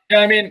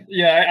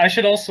 I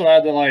should also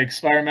add that like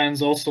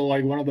Spider-Man's also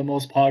like one of the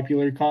most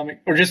popular comic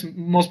or just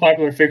most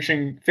popular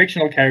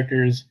fictional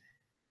characters.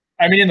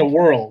 I mean, in the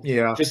world.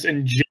 Yeah. Just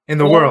in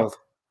the world.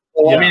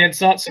 Well, I mean, it's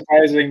not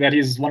surprising that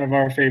he's one of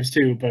our faves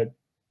too, but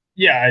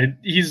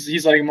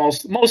he's like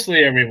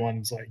mostly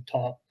everyone's like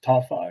top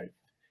 5.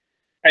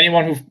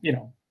 Anyone who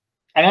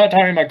I'm not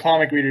talking about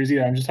comic readers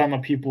either. I'm just talking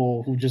about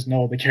people who just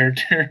know the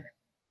character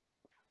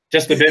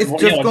just a bit more.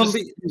 Just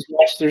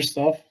watch their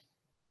stuff.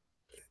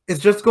 It's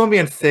just going to be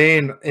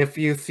insane if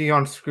you see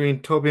on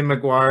screen Tobey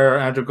Maguire,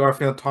 Andrew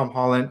Garfield, Tom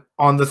Holland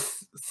on the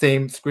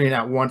same screen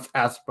at once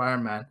as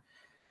Spider-Man.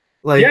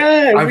 Like,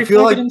 I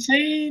feel like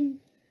insane.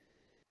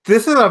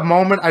 This is a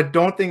moment I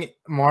don't think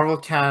Marvel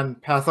can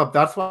pass up.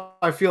 That's why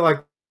I feel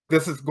like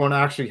this is going to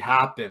actually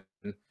happen.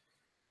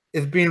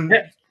 It's been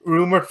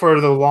rumored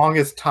for the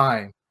longest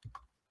time,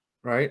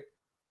 right?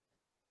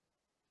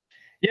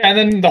 Yeah, and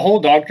then the whole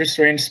Doctor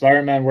Strange,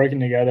 Spider-Man working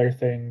together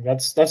thing,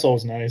 that's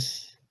always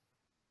nice.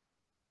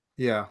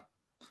 Yeah.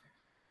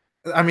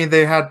 I mean,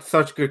 they had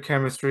such good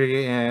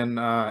chemistry in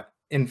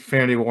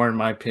Infinity War, in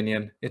my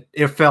opinion.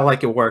 It felt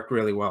like it worked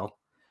really well.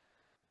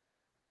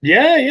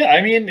 Yeah.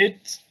 I mean,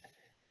 it's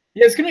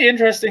going to be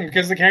interesting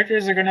because the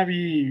characters are going to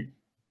be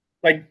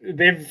like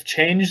they've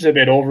changed a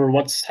bit over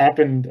what's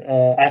happened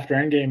after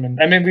Endgame,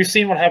 and I mean we've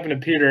seen what happened to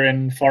Peter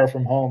in Far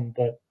From Home,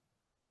 but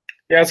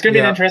it's going to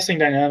be an interesting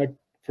dynamic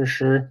for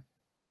sure.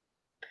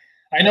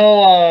 I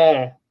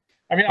know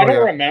I mean, I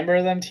don't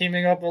remember them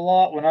teaming up a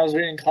lot when I was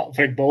reading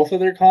like both of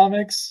their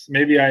comics.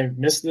 Maybe I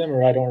missed them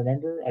or I don't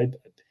remember.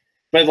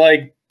 But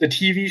like the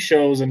TV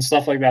shows and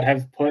stuff like that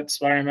have put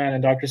Spider-Man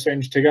and Doctor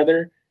Strange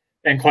together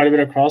and quite a bit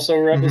of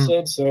crossover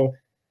episodes. So,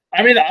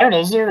 I mean, I don't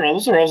know.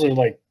 Those are also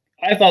like,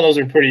 I thought those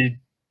are pretty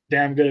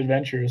damn good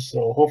adventures.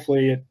 So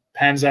hopefully it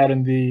pans out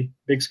in the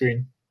big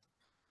screen.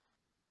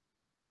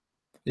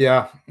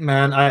 Yeah,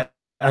 man,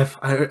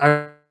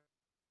 I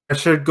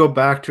should go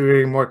back to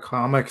reading more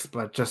comics,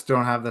 but just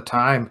don't have the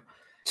time.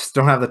 Just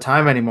don't have the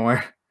time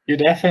anymore. You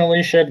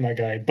definitely should, my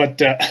guy.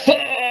 But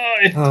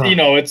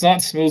it's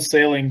not smooth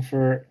sailing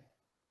for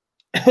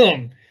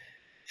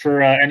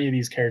for any of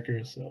these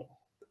characters. So.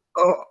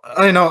 Oh,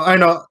 I know. I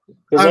know.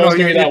 You told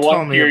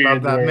me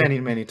about that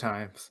many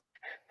times.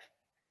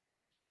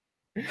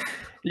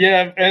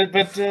 Yeah,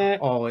 but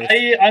always.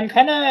 I'm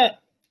kind of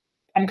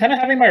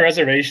having my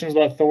reservations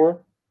about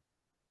Thor.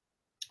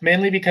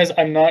 Mainly because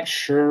I'm not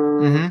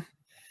sure.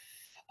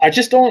 I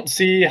just don't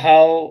see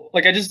how.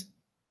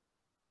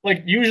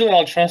 Usually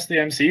I'll trust the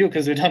MCU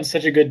because they've done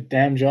such a good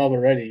damn job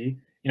already.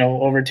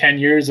 Over 10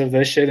 years of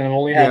this shit, and I've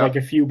only had like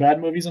a few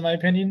bad movies in my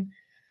opinion.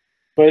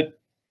 But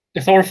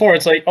Thor 4,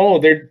 it's like, oh,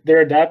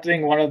 they're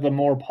adapting one of the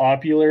more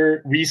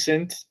popular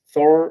recent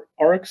Thor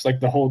arcs,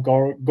 like the whole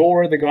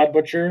Gore the God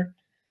Butcher.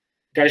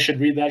 You guys should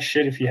read that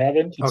shit if you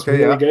haven't. It's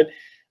really good.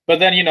 But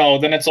then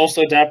then it's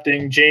also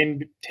adapting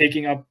Jane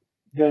taking up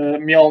the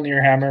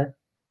Mjolnir hammer,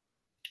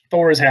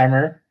 Thor's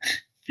hammer, if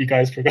you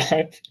guys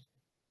forgot.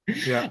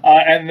 Yeah.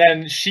 And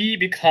then she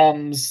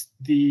becomes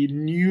the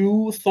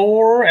new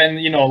Thor,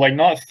 and like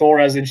not Thor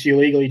as in she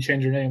illegally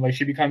changed her name. Like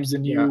she becomes the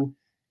new,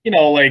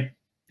 like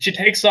she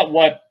takes up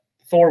what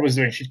Thor was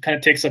doing. She kind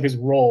of takes up his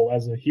role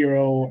as a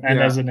hero and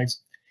as an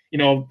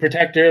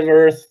protector of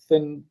Earth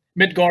and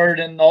Midgard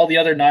and all the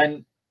other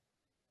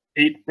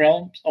 8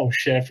 realms. Oh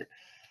shit.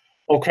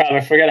 Oh crap,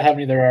 I forget how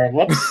many there are.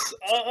 Whoops.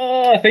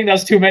 I think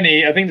that's too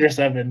many. I think there's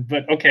 7,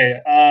 but okay.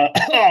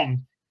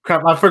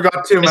 Crap, I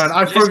forgot too, man.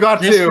 I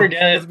forgot too.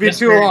 It's been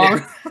too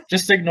long.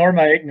 Just ignore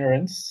my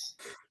ignorance.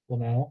 Well,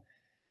 now.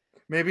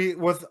 Maybe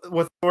was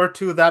Thor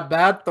 2 that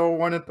bad? Thor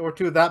 1 and Thor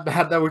 2 that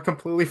bad that we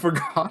completely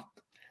forgot?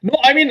 No,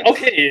 I mean,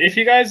 okay, if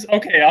you guys,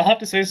 I'll have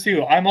to say this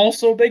too. I'm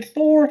also a big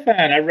Thor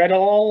fan. I read a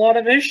lot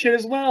of his shit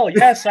as well.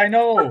 Yes, I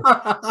know.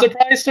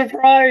 Surprise,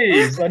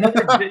 surprise.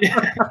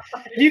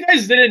 If you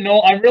guys didn't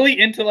know, I'm really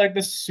into like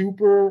the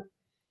super,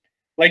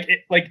 like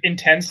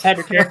intense type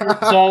of character.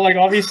 So like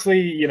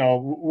obviously,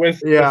 with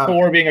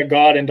Thor being a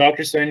god and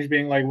Doctor Strange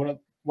being like one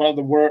of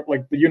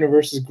the the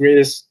universe's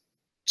greatest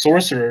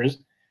sorcerers,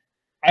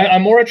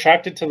 I'm more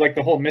attracted to like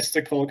the whole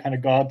mystical kind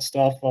of god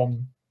stuff.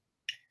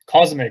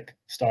 Cosmic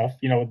stuff,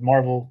 with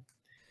Marvel.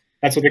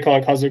 That's what they call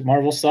it, cosmic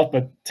Marvel stuff.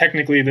 But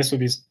technically, this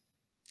would be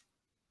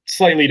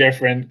slightly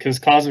different because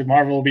cosmic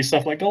Marvel will be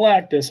stuff like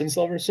Galactus and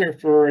Silver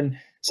Surfer and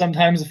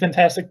sometimes the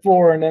Fantastic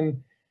Four. And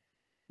then,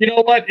 you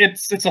know what?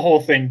 It's a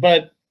whole thing.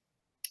 But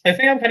I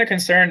think I'm kind of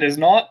concerned is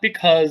not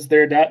because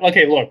they're that.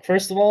 Okay, look.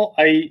 First of all,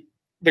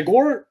 the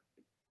Gore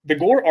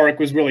arc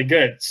was really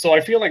good, so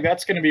I feel like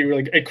that's going to be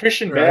really good.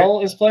 Christian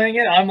Bale is playing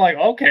it. I'm like,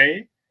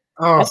 okay.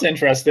 Oh, that's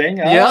interesting.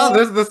 Yeah,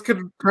 this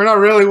could turn out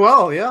really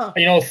well. Yeah,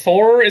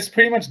 Thor is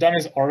pretty much done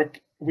his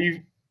arc.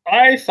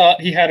 I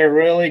thought he had a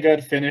really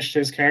good finish to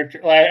his character.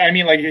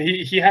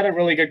 He had a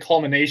really good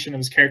culmination of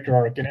his character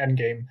arc in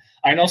Endgame.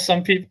 I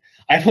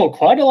know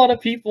quite a lot of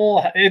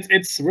people.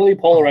 It's really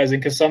polarizing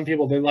because some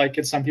people they like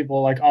it, some people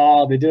are like,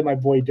 oh, they did my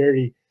boy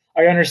dirty.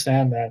 I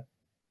understand that.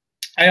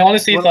 I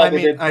honestly thought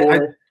they did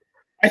Thor.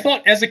 I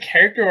thought as a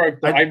character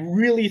arc, I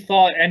really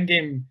thought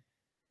Endgame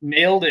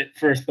nailed it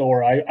for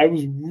Thor. I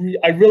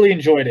really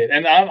enjoyed it,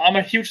 and I'm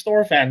a huge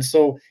Thor fan.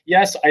 So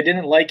yes, I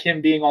didn't like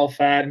him being all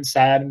fat and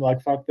sad and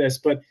like fuck this,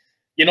 but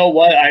you know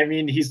what? I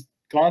mean, he's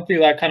gone through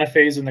that kind of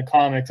phase in the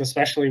comics,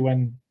 especially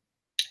when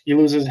he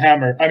loses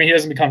hammer. I mean, he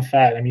doesn't become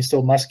fat. I mean, he's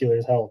still muscular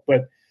as hell.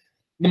 But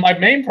my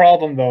main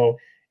problem though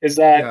is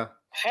that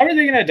how are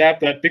they going to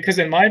adapt that? Because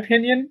in my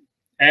opinion,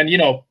 and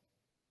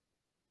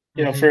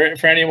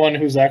for anyone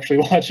who's actually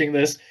watching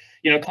this,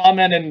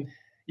 comment and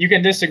you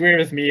can disagree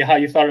with me how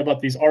you thought about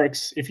these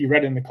arcs if you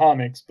read in the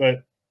comics,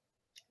 but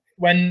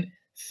when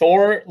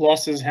Thor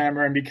lost his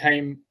hammer and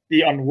became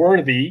the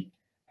Unworthy,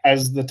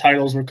 as the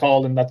titles were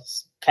called, and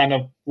that's kind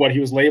of what he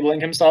was labeling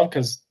himself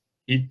because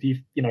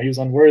he was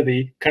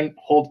unworthy, couldn't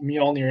hold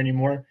Mjolnir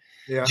anymore.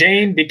 Yeah.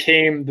 Jane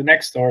became the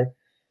next Thor.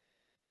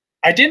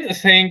 I didn't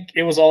think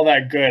it was all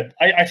that good.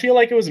 I feel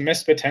like it was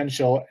missed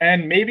potential,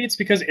 and maybe it's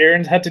because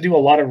Aaron had to do a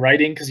lot of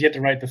writing because he had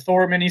to write the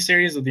Thor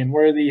miniseries of the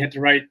Unworthy. He had to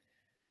write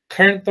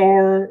current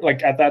Thor,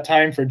 like at that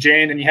time for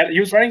Jane, and he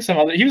was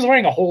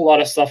writing a whole lot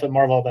of stuff at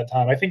Marvel at that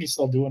time. I think he's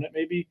still doing it,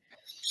 maybe.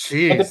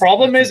 Jeez, but the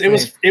problem is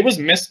it was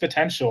missed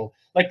potential.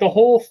 Like the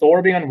whole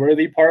Thor being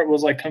unworthy part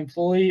was like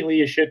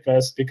completely a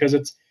shitfest because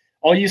it's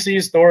all you see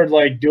is Thor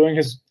like doing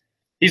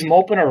he's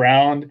moping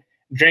around,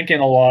 drinking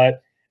a lot,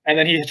 and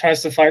then he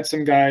tries to fight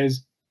some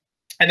guys,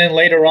 and then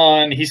later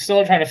on he's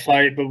still trying to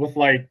fight, but with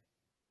like,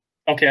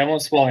 okay, I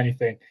won't spoil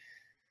anything,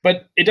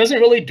 but it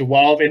doesn't really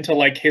delve into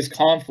like his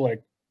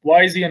conflict.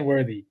 Why is he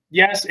unworthy?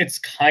 yes, it's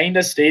kind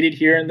of stated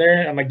here and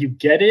there. I'm like, you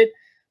get it,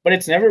 but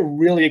it's never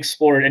really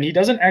explored. And he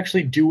doesn't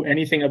actually do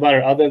anything about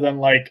it other than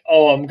like,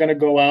 oh, I'm going to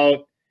go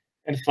out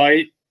and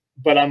fight,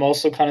 but I'm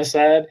also kind of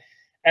sad.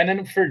 And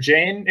then for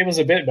Jane, it was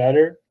a bit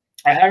better.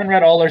 I haven't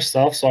read all her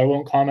stuff, so I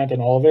won't comment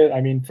on all of it. I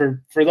mean,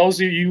 for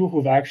those of you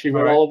who've actually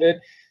read all of it,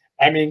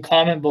 I mean,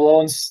 comment below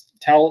and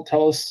tell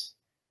us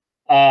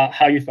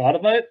how you thought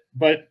of it.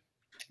 But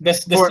the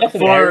stuff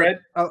that I read.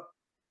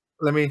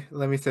 Let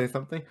me say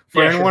something.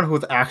 For anyone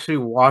who's actually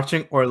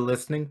watching or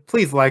listening,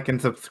 please like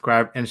and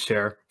subscribe and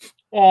share.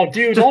 Oh,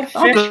 dude, don't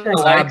fish for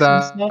likes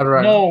and stuff.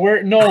 Right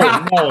no,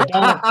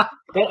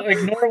 don't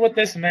ignore what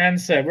this man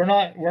said. We're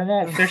not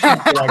fishing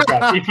for like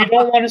that. If you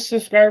don't want to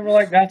subscribe, we're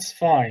like, that's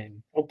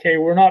fine. Okay,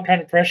 we're not trying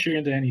to pressure you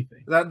into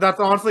anything. That's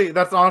honestly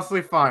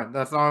fine.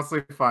 That's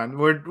honestly fine.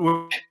 We're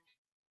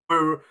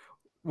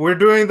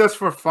doing this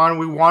for fun.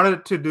 We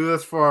wanted to do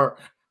this for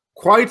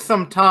quite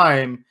some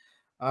time.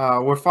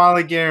 We're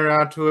finally getting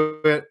around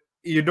to it.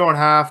 You don't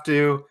have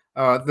to.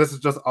 This is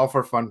just all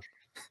for fun.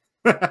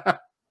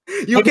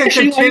 You can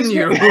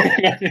continue.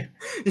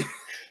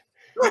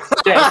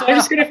 Yeah, so I'm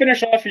just gonna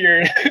finish off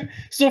here.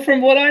 So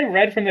from what I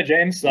read from the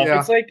Jane stuff,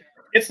 it's like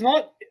it's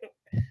not.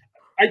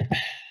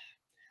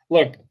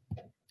 Look,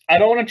 I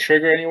don't want to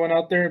trigger anyone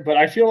out there, but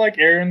I feel like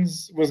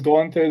Aaron's was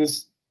going through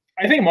this.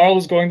 I think Marl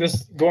was going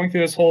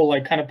through this whole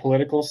like kind of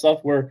political stuff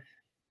where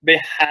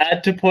they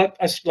had to put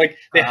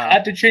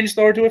had to change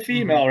Thor to a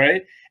female,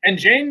 right? And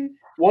Jane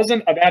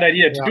wasn't a bad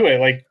idea to do it.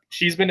 Like,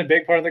 she's been a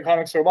big part of the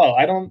comics for a while.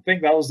 I don't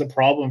think that was the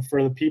problem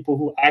for the people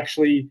who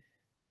actually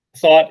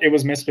thought it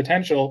was missed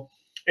potential.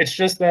 It's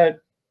just that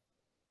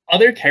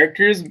other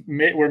characters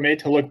were made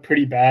to look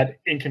pretty bad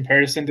in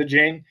comparison to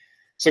Jane.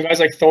 So guys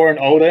like Thor and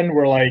Odin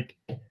were like,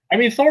 I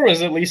mean, Thor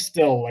was at least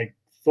still like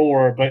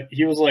Thor, but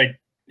he was like,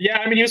 yeah,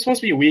 I mean, he was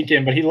supposed to be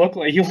weakened, but he looked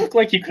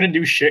like he couldn't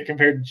do shit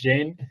compared to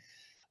Jane.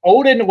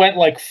 Odin went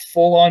like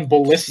full on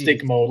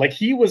ballistic mode. Like,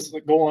 he was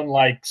going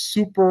like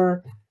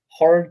super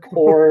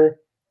hardcore,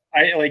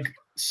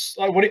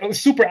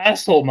 super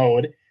asshole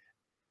mode,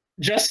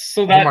 just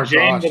so that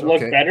Jane would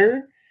look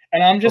better.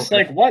 And I'm just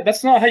like, what?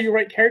 That's not how you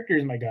write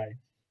characters, my guy.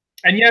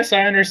 And yes,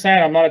 I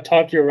understand I'm not a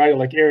top-tier writer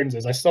like Aaron's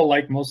is. I still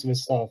like most of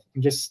his stuff.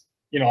 I'm just,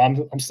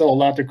 I'm still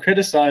allowed to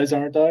criticize,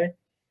 aren't I?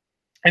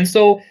 And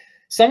so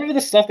some of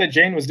the stuff that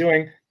Jane was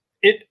doing,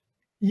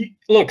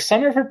 look,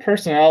 some of her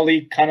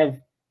personality kind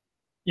of,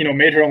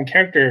 made her own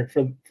character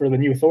for the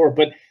new Thor,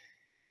 but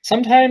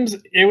sometimes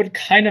it would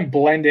kind of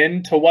blend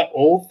into what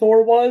old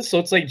Thor was. So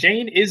it's like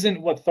Jane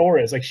isn't what Thor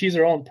is. Like, she's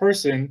her own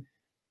person,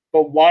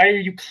 but why are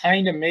you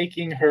kind of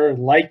making her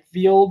like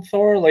the old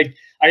Thor? Like,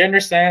 I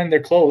understand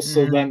they're close,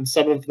 so then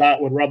some of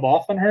that would rub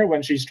off on her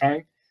when she's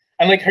trying.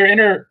 And like her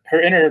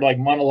inner like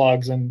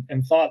monologues and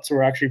thoughts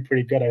were actually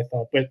pretty good, I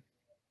thought. But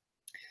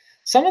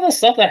some of the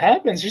stuff that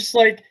happens, just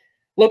like,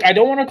 look, I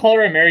don't want to call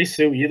her a Mary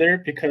Sue either,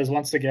 because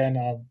once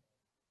again,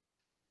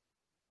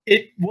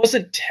 it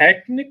wasn't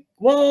technical.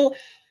 Well,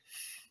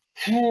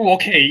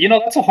 okay,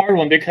 that's a hard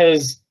one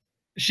because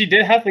she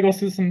did have to go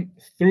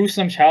through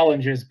some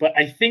challenges, but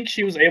I think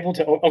she was able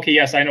to. Okay,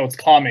 yes, I know it's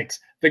comics.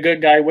 The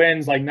good guy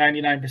wins like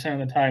 99% of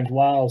the times.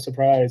 Wow,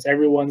 surprise!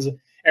 Everyone's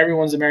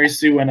a Mary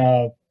Sue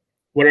and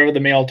whatever the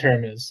male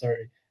term is.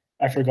 Sorry,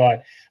 I forgot.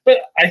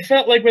 But I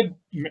felt like with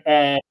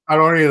I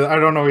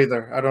don't know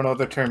either. I don't know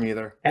the term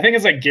either. I think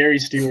it's like Gary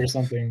Stu or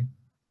something.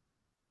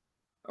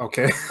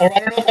 Okay. Or I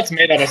don't know if that's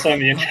made out of something on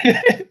the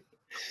internet.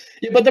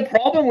 Yeah, but the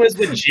problem was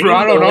with Jane,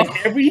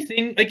 like,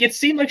 everything, like, it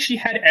seemed like she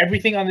had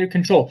everything under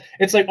control.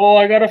 It's like, oh,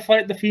 I gotta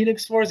fight the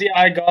Phoenix Force. Yeah,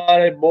 I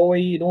got it,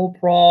 boy, no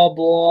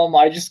problem.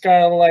 I just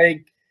gotta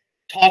like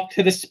talk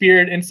to the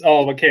spirit. And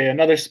okay,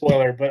 another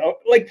spoiler, but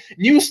like,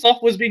 new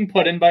stuff was being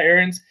put in by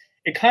Aaron's.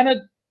 It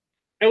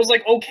was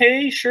like,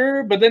 okay,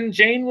 sure, but then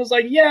Jane was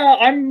like, yeah,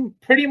 I'm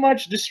pretty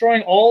much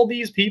destroying all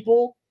these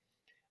people,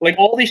 like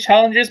all these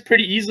challenges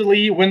pretty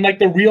easily, when like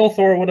the real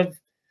Thor would have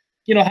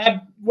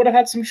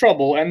had some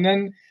trouble. And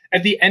then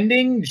at the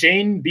ending,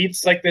 Jane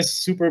beats like this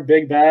super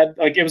big bad.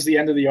 Like, it was the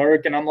end of the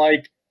arc, and I'm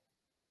like,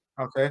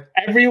 okay.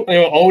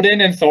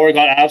 Odin and Thor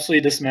got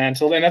absolutely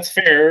dismantled, and that's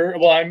fair.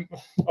 Well, I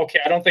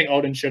don't think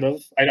Odin should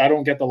have. I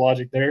don't get the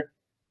logic there.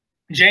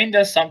 Jane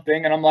does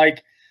something, and I'm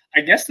like,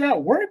 I guess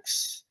that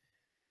works.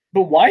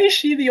 But why is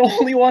she the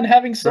only one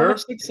having so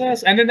much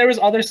success? And then there was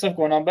other stuff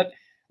going on. But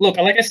look,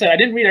 like I said, I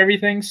didn't read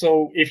everything,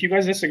 so if you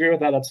guys disagree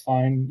with that, that's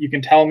fine. You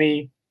can tell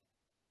me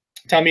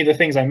the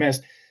things I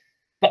missed.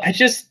 But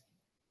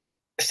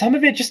some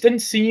of it just didn't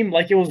seem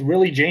like it was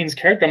really Jane's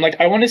character. I'm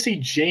like, I want to see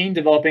Jane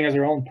developing as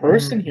her own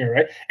person here,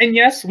 right? And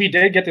yes, we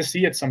did get to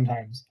see it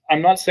sometimes.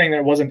 I'm not saying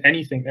there wasn't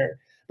anything there,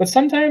 but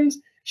sometimes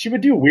she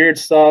would do weird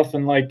stuff,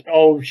 and like,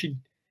 oh, she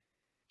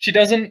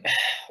doesn't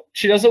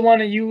want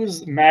to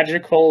use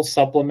magical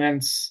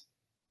supplements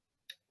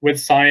with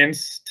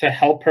science to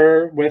help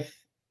her with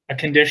a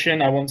condition.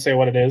 I won't say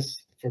what it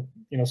is for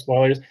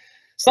spoilers.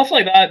 Stuff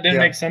like that didn't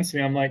make sense to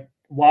me. I'm like,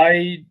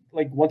 why?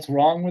 Like, what's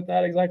wrong with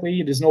that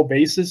exactly? There's no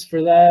basis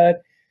for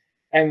that.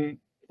 And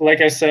like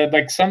I said,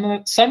 like some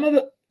of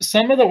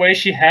the way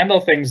she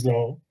handled things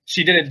though,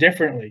 she did it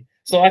differently.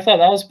 So I thought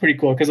that was pretty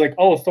cool because like,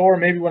 oh, Thor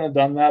maybe wouldn't have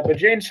done that, but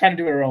Jane's trying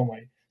to do it her own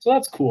way. So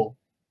that's cool.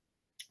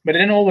 But it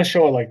didn't always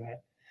show it like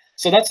that.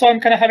 So that's why I'm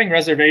kind of having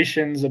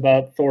reservations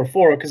about Thor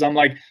 4 because I'm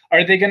like,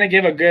 are they going to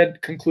give a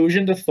good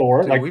conclusion to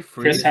Thor, like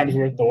Chris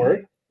Hemsworth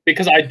Thor?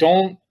 Because I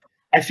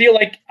feel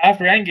like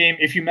after Endgame,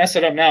 if you mess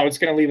it up now, it's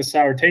going to leave a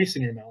sour taste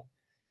in your mouth.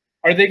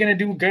 Are they going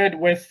to do good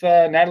with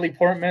Natalie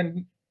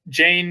Portman,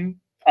 Jane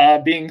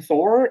being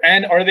Thor?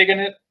 And are they going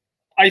to?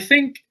 I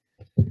think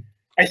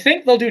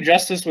they'll do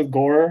justice with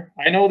Gore.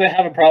 I know they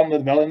have a problem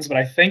with villains, but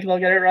I think they'll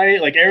get it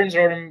right. Like Aaron's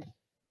wrote him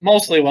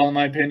mostly well, in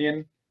my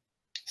opinion.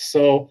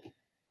 So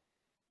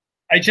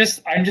I'm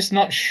just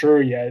not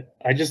sure yet.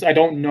 I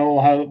don't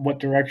know what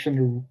direction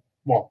to.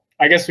 Well,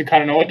 I guess we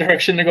kind of know what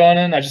direction they're going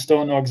in. I just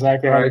don't know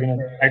exactly how they're going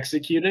to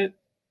execute it.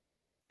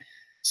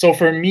 So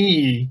for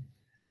me,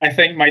 I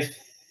think my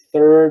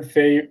third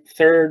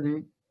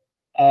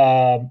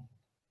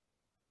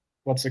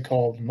what's it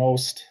called?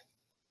 Most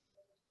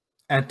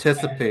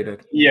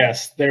anticipated.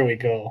 Yes, there we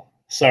go.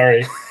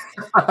 Sorry.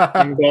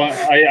 I'm going,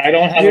 I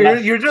don't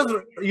have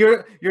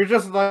you're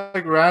just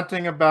like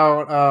ranting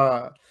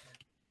about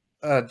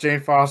Jane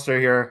Foster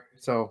here.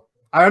 So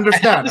I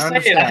understand. I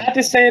had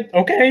to say it.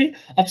 Okay,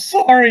 I'm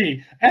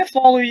sorry. I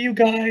follow you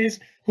guys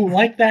who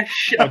like that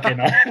shit. Okay,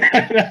 no.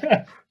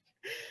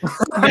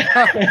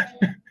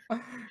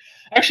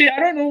 Actually, I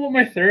don't know what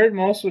my third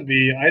most would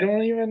be. I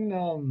don't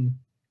even.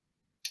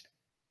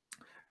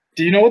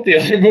 Do you know what the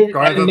other movie?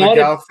 Guardians of the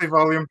Galaxy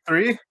Volume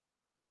 3.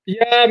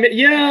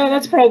 Yeah,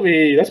 that's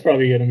probably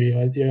gonna be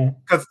it. Yeah,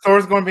 because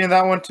Thor's going to be in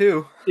that one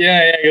too.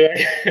 Yeah.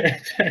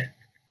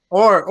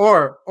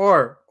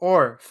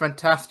 or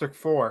Fantastic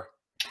Four.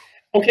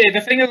 Okay,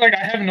 the thing is, like,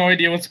 I have no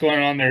idea what's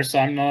going on there, so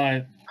I'm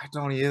not. I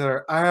don't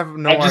either. I have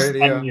no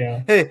idea.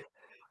 Yeah. Hey,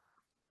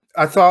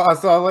 I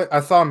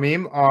saw a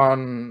meme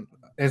on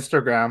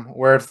Instagram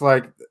where it's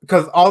like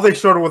because all they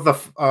showed was the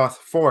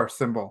 4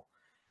 symbol,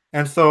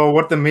 and so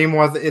what the meme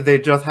was is they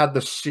just had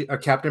the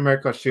Captain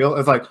America shield.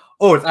 It's like,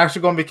 oh, it's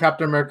actually going to be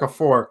Captain America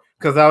 4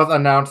 because that was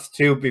announced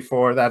too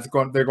before. They're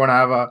going to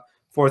have a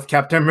 4th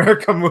Captain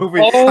America movie.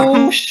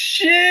 Oh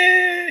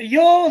shit!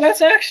 Yo,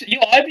 that's actually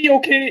I'd be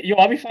okay.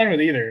 I'll be fine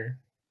with either.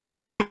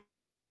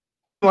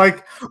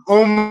 Like,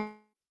 oh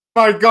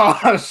my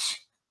gosh,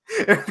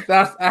 if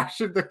that's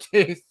actually the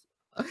case,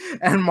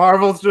 and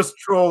Marvel's just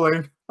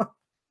trolling.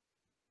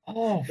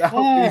 Oh, that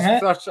would be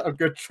such a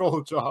good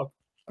troll job.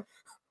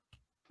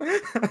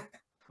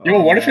 Yo,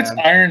 what if it's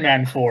Iron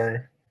Man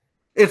 4?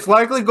 It's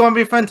likely going to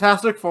be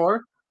Fantastic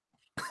Four.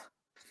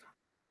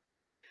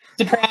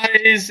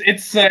 Surprise!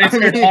 It's their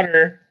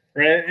daughter,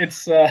 right?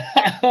 It's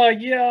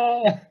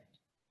yeah.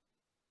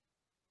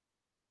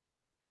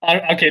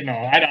 Okay, no,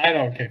 I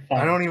don't. Okay, fine.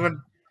 I don't even.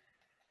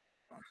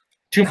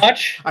 Too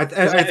much? Is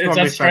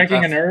that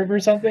striking a nerve or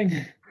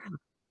something?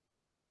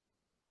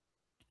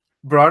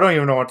 Bro, I don't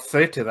even know what to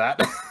say to that.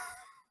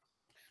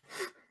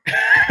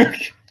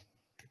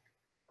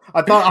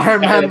 I thought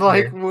Iron Man,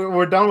 like,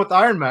 we're done with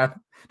Iron Man.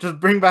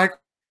 Just bring back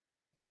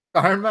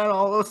Iron Man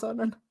all of a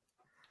sudden.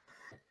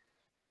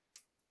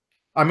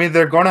 I mean,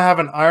 they're going to have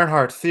an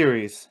Ironheart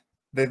series.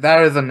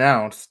 That is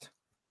announced.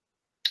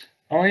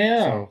 Oh,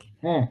 yeah. So,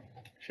 oh,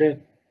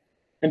 shit.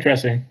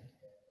 Interesting.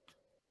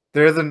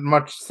 There isn't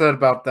much said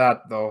about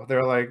that though.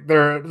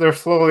 They're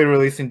slowly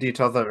releasing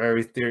details of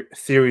every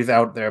series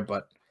out there,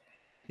 but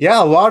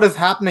yeah, a lot is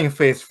happening in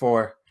Phase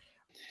 4.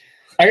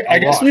 I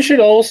guess we should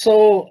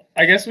also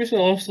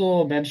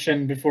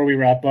mention before we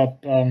wrap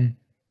up.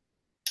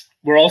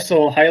 We're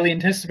also highly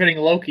anticipating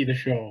Loki, the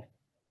show.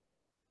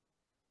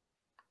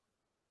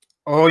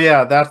 Oh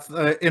yeah, that's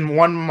in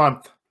 1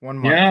 month. 1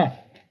 month. Yeah,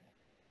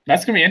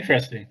 that's gonna be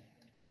interesting.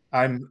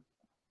 I'm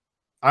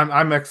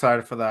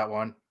excited for that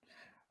one.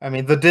 I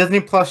mean, the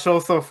Disney Plus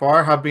shows so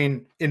far have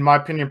been, in my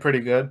opinion, pretty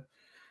good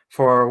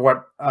for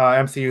what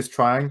MCU is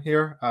trying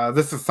here.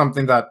 This is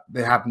something that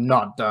they have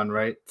not done,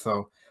 right?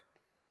 So,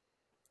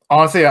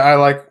 honestly, I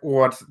like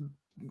what's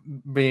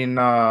being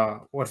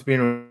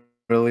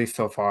released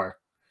so far.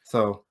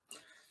 So,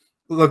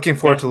 looking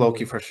forward to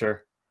Loki for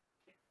sure.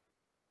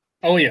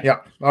 Oh yeah.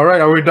 Yeah. All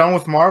right. Are we done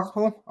with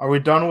Marvel?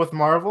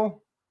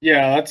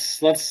 Yeah.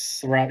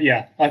 Let's wrap.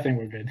 Yeah, I think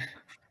we're good.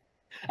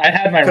 I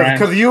had my rant.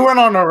 Because you went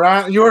on a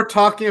rant. You were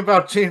talking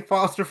about Jane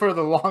Foster for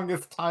the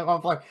longest time.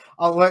 I'm like,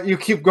 I'll let you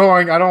keep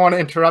going. I don't want to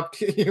interrupt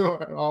you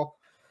at all.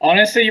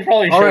 Honestly, you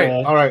probably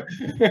should. All right.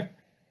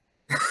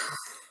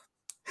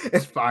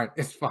 It's fine.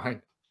 It's fine.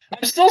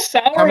 I'm still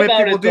sour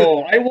about it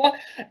though.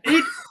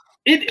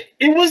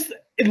 It was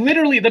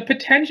literally the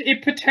potential.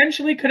 It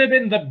potentially could have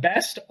been the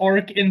best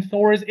arc in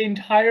Thor's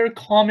entire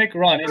comic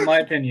run, in my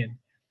opinion.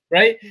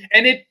 Right?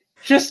 And it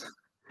just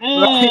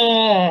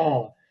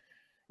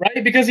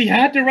right, because he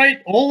had to write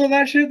all of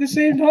that shit at the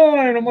same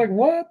time. I'm like,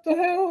 what the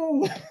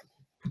hell?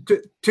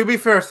 To be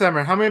fair,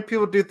 Sammer, how many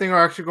people do you think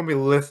are actually going to be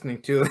listening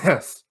to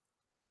this?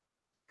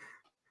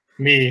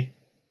 Me.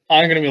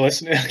 I'm going to be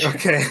listening.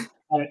 Okay.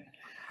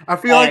 I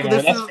feel like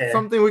this is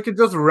something we could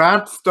just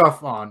rant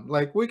stuff on.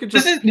 Like we could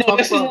just talk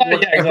about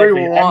whatever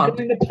we want. I'm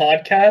doing the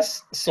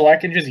podcast so I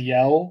can just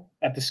yell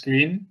at the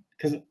screen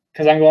because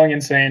I'm going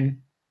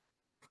insane.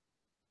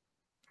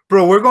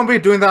 Bro, we're going to be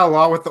doing that a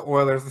lot with the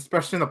Oilers,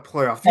 especially in the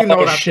playoffs. You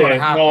know that's going to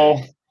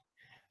happen.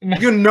 No.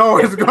 You know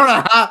it's going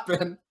to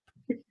happen.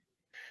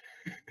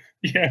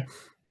 Yeah.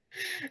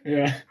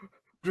 Yeah.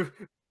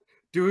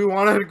 Do we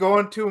want to go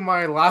into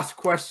my last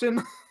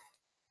question?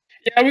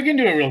 Yeah, we can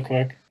do it real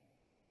quick.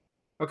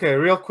 Okay,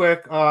 real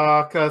quick,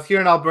 because here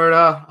in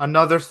Alberta,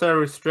 another set of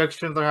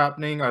restrictions are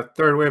happening, a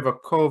third wave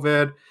of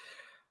COVID.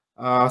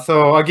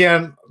 So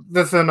again,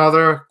 this is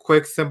another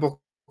quick, simple.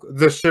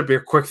 This should be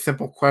a quick,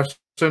 simple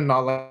question,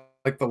 not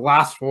like the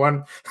last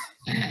one.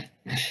 Time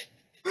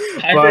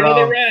for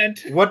another rant.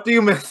 What do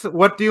you miss?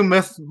 What do you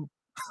miss?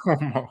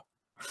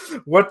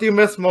 What do you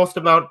miss most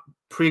about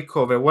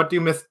pre-COVID? What do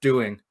you miss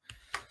doing?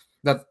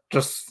 That's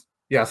just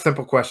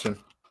simple question.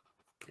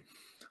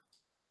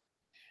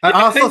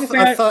 I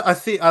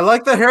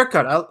like the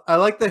haircut. I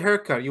like the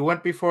haircut. You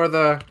went before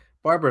the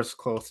barber's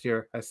closed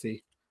here. I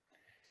see.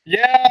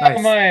 Yeah,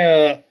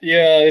 nice.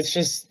 It's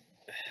just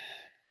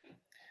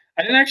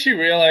I didn't actually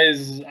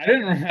realize. I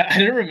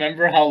didn't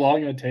remember how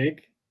long it would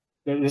take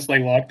this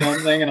like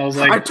lockdown thing, and I was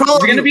like, I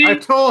told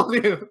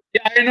you.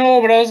 Yeah, I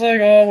know, but I was like,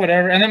 oh,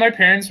 whatever. And then my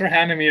parents were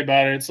handing me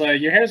about it. It's like,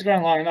 your hair's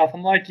growing long enough.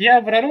 I'm like, yeah,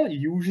 but I don't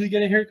usually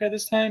get a haircut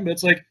this time. But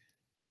it's like,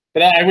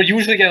 but I would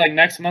usually get like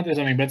next month or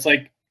something. But it's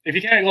like, if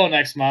you can't go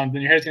next month,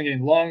 then your hair's gonna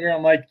get longer.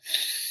 I'm like,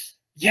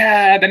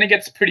 yeah. Then it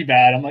gets pretty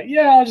bad. I'm like,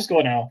 yeah, I'll just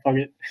go now. Fuck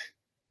it.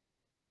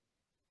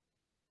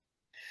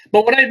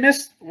 But what I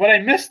miss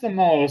the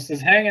most is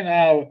hanging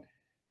out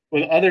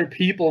with other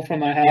people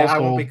from my household. Yeah, I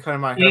won't be cutting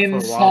my hair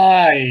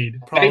inside.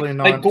 For a while. Probably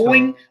not.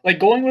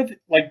 Going with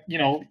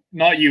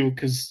not you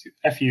because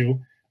F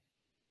you,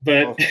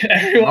 but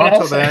everyone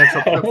else.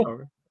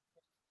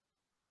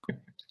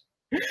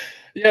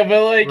 Yeah,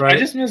 but like I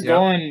just miss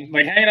going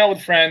hanging out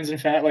with friends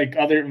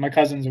and my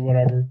cousins or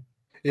whatever.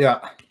 Yeah.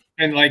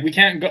 And like we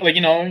can't go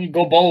you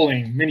go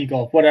bowling, mini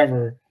golf,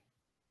 whatever.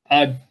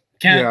 The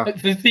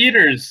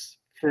theaters,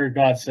 for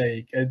God's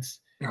sake. It's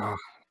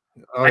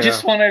I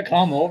just want to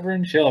come over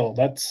and chill.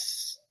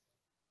 That's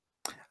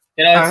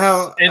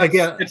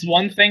it's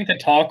one thing to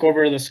talk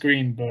over the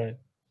screen, but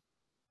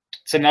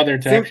it's another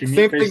to actually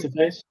meet face to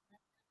face.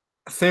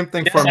 Same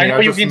thing for me. I know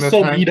you can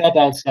still meet up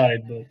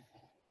outside, but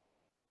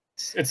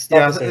it's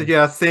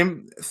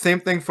same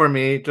thing for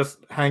me. Just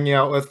hanging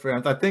out with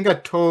friends. I think I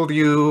told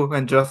you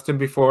and Justin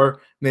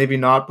before, maybe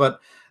not, but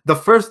the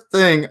first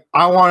thing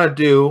I want to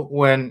do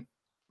when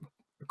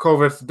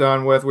COVID's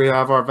done with, we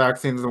have our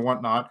vaccines and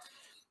whatnot,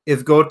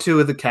 is go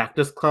to the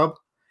Cactus Club.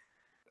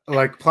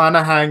 Like plan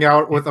to hang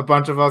out with a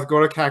bunch of us, go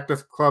to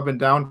Cactus Club in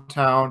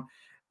downtown,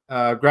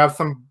 grab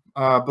some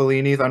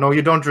Bellinis. I know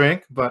you don't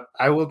drink, but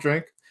I will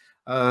drink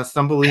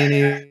some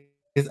Bellinis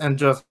and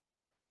just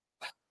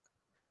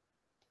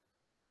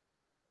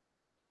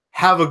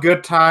have a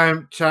good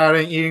time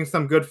chatting, eating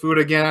some good food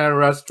again at a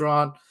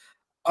restaurant.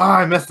 Oh,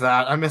 I miss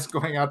that. I miss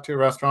going out to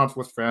restaurants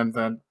with friends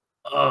and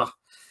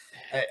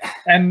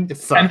it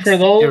sucks. And for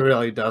those, it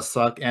really does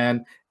suck.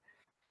 And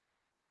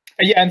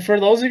and for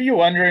those of you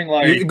wondering,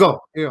 for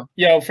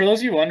those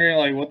of you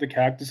wondering, what the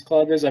Cactus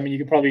Club is, I mean, you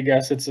could probably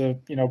guess it's a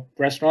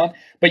restaurant.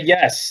 But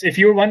yes, if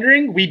you were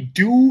wondering, they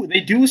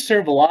do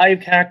serve live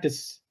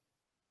cactus.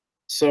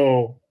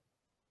 So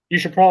you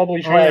should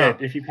probably try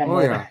it if you come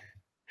over. Yeah.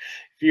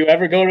 If you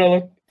ever go to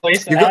a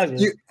place that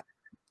has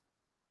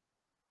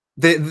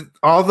it.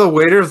 All the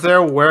waiters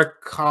there wear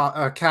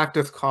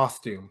cactus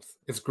costumes.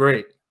 It's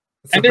great.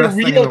 And they're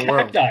real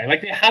cacti.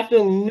 Like, they have to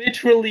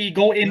literally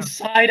go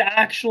inside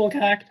actual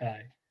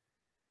cacti.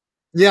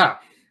 Yeah.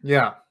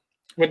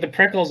 With the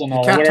prickles and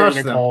all, whatever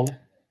they're called.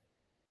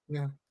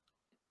 Yeah.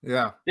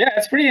 Yeah,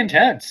 it's pretty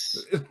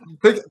intense.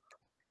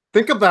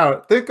 Think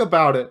about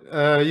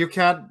it. You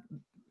can't,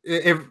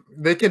 if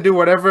they can do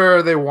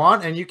whatever they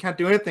want, and you can't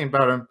do anything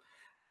about them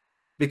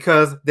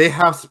because they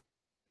have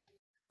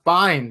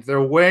spines.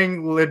 They're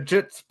wearing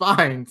legit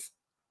spines.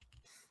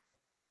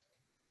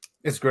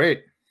 It's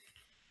great.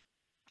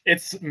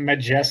 It's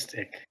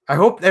majestic. I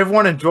hope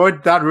everyone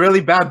enjoyed that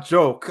really bad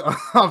joke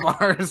of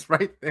ours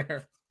right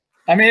there.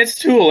 I mean, it's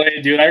too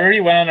late, dude. I already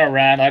went on a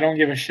rant. I don't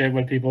give a shit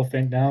what people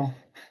think now.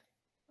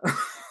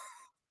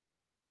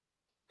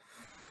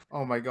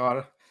 Oh my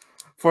god.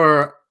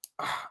 For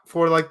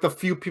like the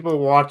few people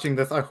watching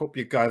this, I hope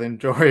you guys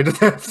enjoyed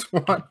this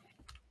one.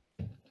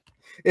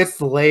 It's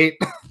late.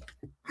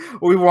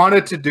 We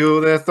wanted to do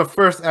this. The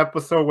first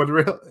episode was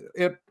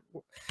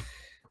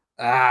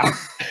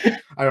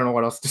I don't know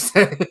what else to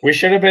say. We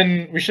should have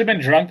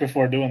been drunk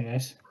before doing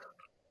this.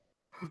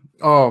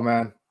 Oh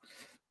man.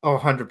 Oh,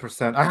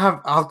 100%. I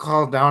have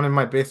alcohol down in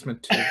my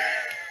basement too.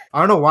 I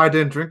don't know why I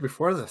didn't drink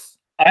before this.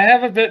 I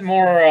have a bit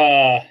more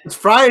It's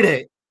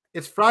Friday.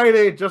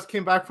 Just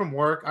came back from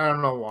work. I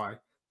don't know why.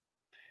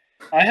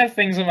 I have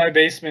things in my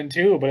basement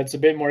too, but it's a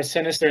bit more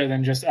sinister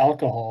than just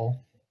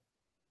alcohol.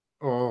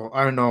 Oh,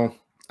 I don't know.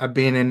 I've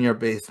been in your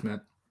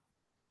basement.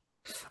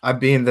 I've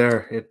been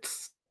there.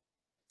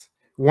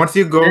 Once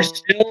you go, you're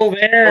still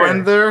there. Go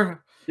in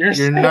there,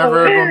 you're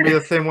never going to be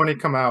the same when you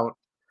come out.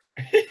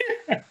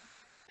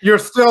 You're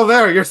still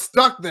there. You're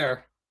stuck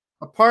there.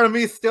 A part of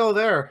me is still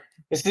there.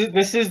 This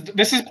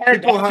is part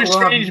of Doctor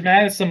Strange,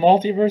 man. It's the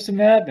multiverse of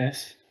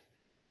madness.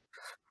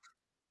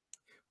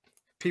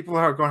 People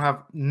are going to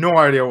have no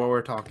idea what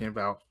we're talking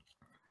about,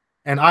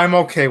 and I'm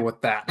okay with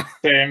that.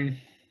 Same.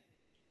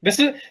 This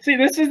is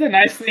the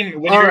nice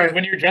thing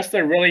when you're just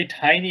a really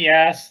tiny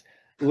ass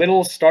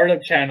little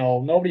startup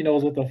channel. Nobody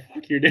knows what the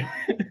fuck you're doing.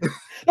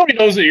 Nobody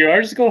knows who you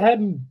are. Just go ahead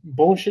and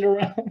bullshit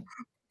around.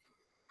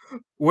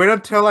 Wait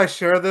until I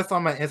share this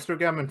on my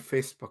Instagram and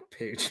Facebook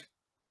page.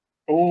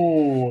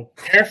 Oh,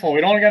 careful!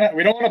 We don't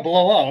want to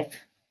blow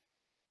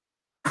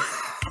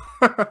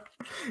up.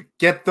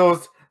 Get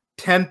those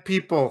 10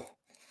 people.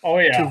 Oh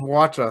yeah, to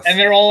watch us, and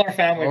they're all our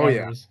family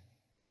members.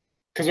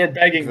 Because we're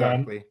begging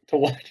them to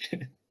watch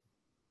it.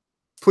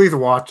 Please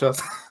watch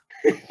us.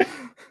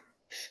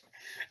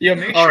 Yeah,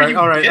 make sure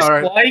you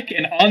dislike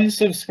and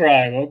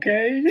unsubscribe,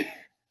 okay?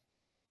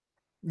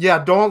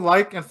 Yeah, don't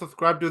like and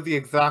subscribe. Do the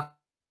exact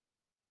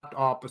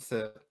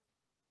opposite.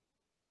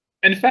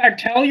 In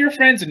fact, tell your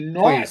friends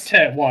not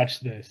to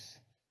watch this.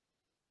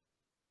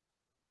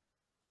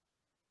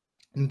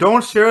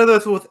 Don't share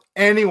this with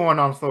anyone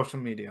on social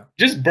media.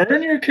 Just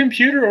burn your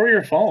computer or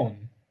your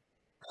phone.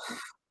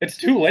 It's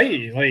too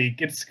late.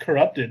 Like, it's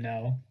corrupted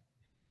now.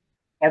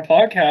 Our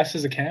podcast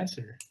is a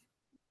cancer.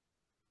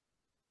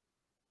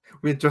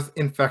 We just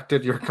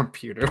infected your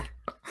computer.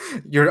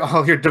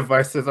 All your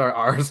devices are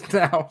ours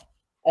now.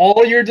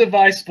 All your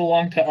devices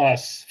belong to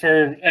us,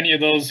 for any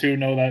of those who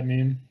know that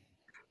meme.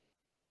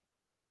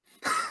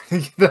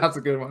 That's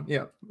a good one,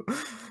 yeah.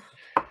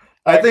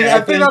 I think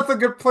that's a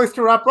good place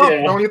to wrap up,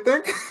 don't you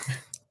think?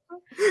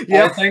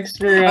 Yeah. Thanks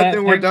for I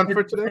think we're done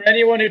for today. For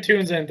anyone who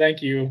tunes in,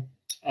 thank you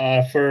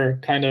for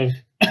kind of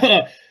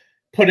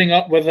putting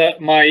up with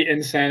my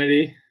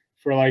insanity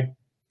for like.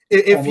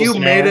 If you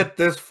made it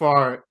this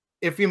far,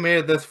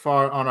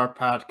 on our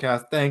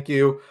podcast, thank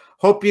you.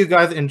 Hope you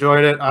guys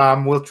enjoyed it.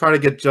 We'll try to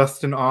get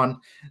Justin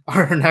on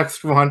our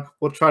next one.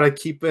 We'll try to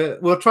keep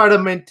it. We'll try to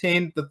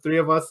maintain the three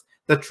of us,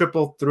 the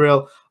triple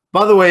thrill.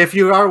 By the way, if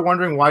you are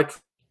wondering why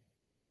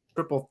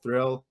triple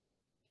thrill,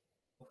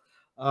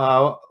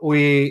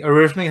 we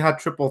originally had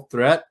triple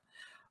threat,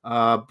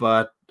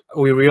 but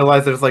we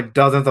realized there's like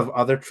dozens of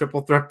other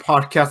triple threat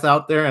podcasts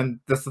out there, and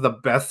this is the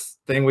best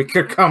thing we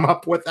could come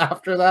up with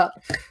after that.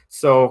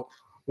 So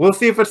we'll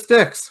see if it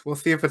sticks.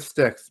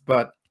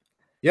 But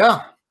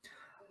yeah,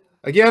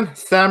 again,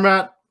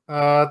 Samrat,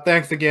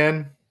 thanks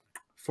again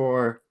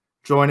for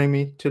joining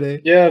me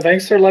today. Yeah,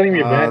 thanks for letting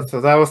me vent.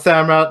 So that was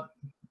Samrat.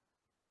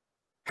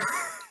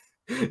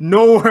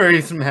 No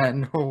worries,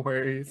 man. No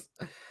worries.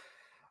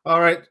 All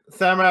right,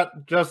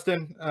 Samrat,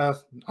 Justin.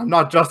 I'm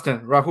not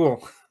Justin.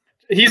 Rahul.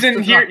 He's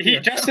in here.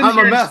 Justin's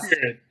here in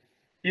spirit.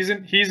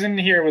 He's in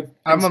here with.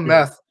 I'm a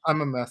mess.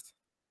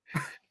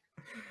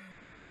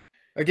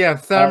 Again,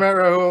 Samrat,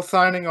 Rahul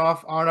signing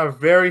off on our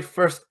very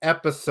first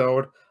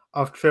episode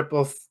of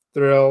Triple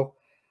Thrill.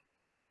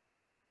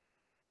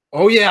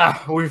 Oh yeah,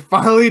 we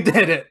finally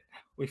did it.